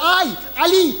that I,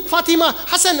 Ali, Fatima,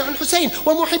 Hassan and Hussein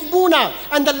wa muhibbuna,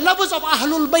 and the lovers of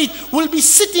Ahlul Bayt will be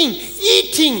sitting,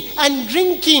 eating and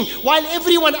drinking while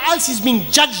everyone else is being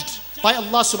judged by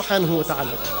Allah subhanahu wa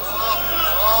ta'ala.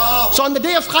 So on the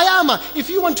day of Qiyamah, if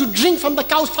you want to drink from the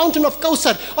fountain of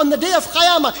Kawthar, on the day of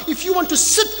Qiyamah, if you want to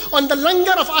sit on the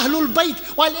langar of Ahlul Bayt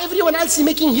while everyone else is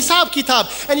making hisab kitab,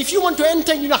 and if you want to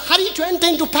enter, in a hurry to enter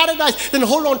into paradise, then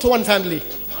hold on to one family.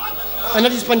 And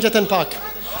that is Panjatan Park.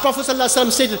 Prophet sallallahu alaihi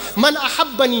wasallam stated, Man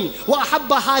ahabbani wa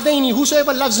ahabba hadaini,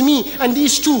 whosoever loves me and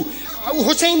these two.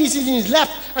 Hussein is in his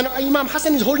left, and Imam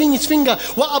Hassan is holding his finger.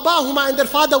 Wa abahuma, and their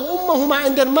father, wa ummahuma,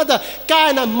 and their mother.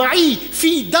 Kana ma'i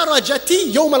fi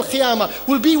darajati yawm al-qiyamah,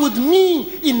 will be with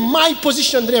me in my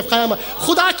position on the day of Qiyamah.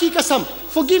 Khuda ki kasam,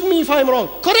 forgive me if I'm wrong,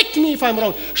 correct me if I'm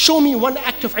wrong. Show me one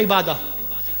act of ibadah.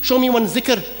 Show me one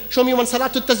zikr. Show me one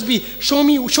salatul tasbih. Show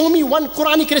me one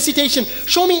Quranic recitation.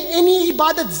 Show me any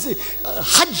ibadat,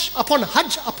 hajj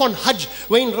upon hajj,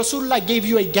 when Rasulullah gave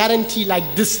you a guarantee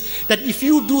like this, that if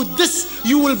you do this,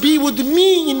 you will be with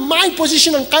me in my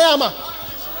position on Qiyamah.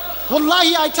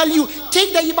 Wallahi, I tell you,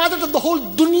 take the ibadat of the whole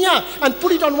dunya and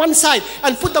put it on one side,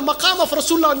 and put the maqam of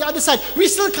Rasulullah on the other side. We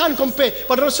still can't compare.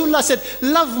 But Rasulullah said,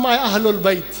 love my Ahlul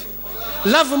Bayt,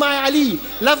 love my Ali,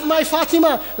 love my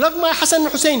Fatima, love my Hassan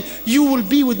and Hussein. You will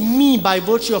be with me by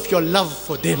virtue of your love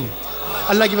for them.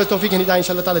 Allah give us tawfiq and hidayah,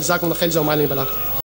 inshallah ta'ala. Jazakumullah khair.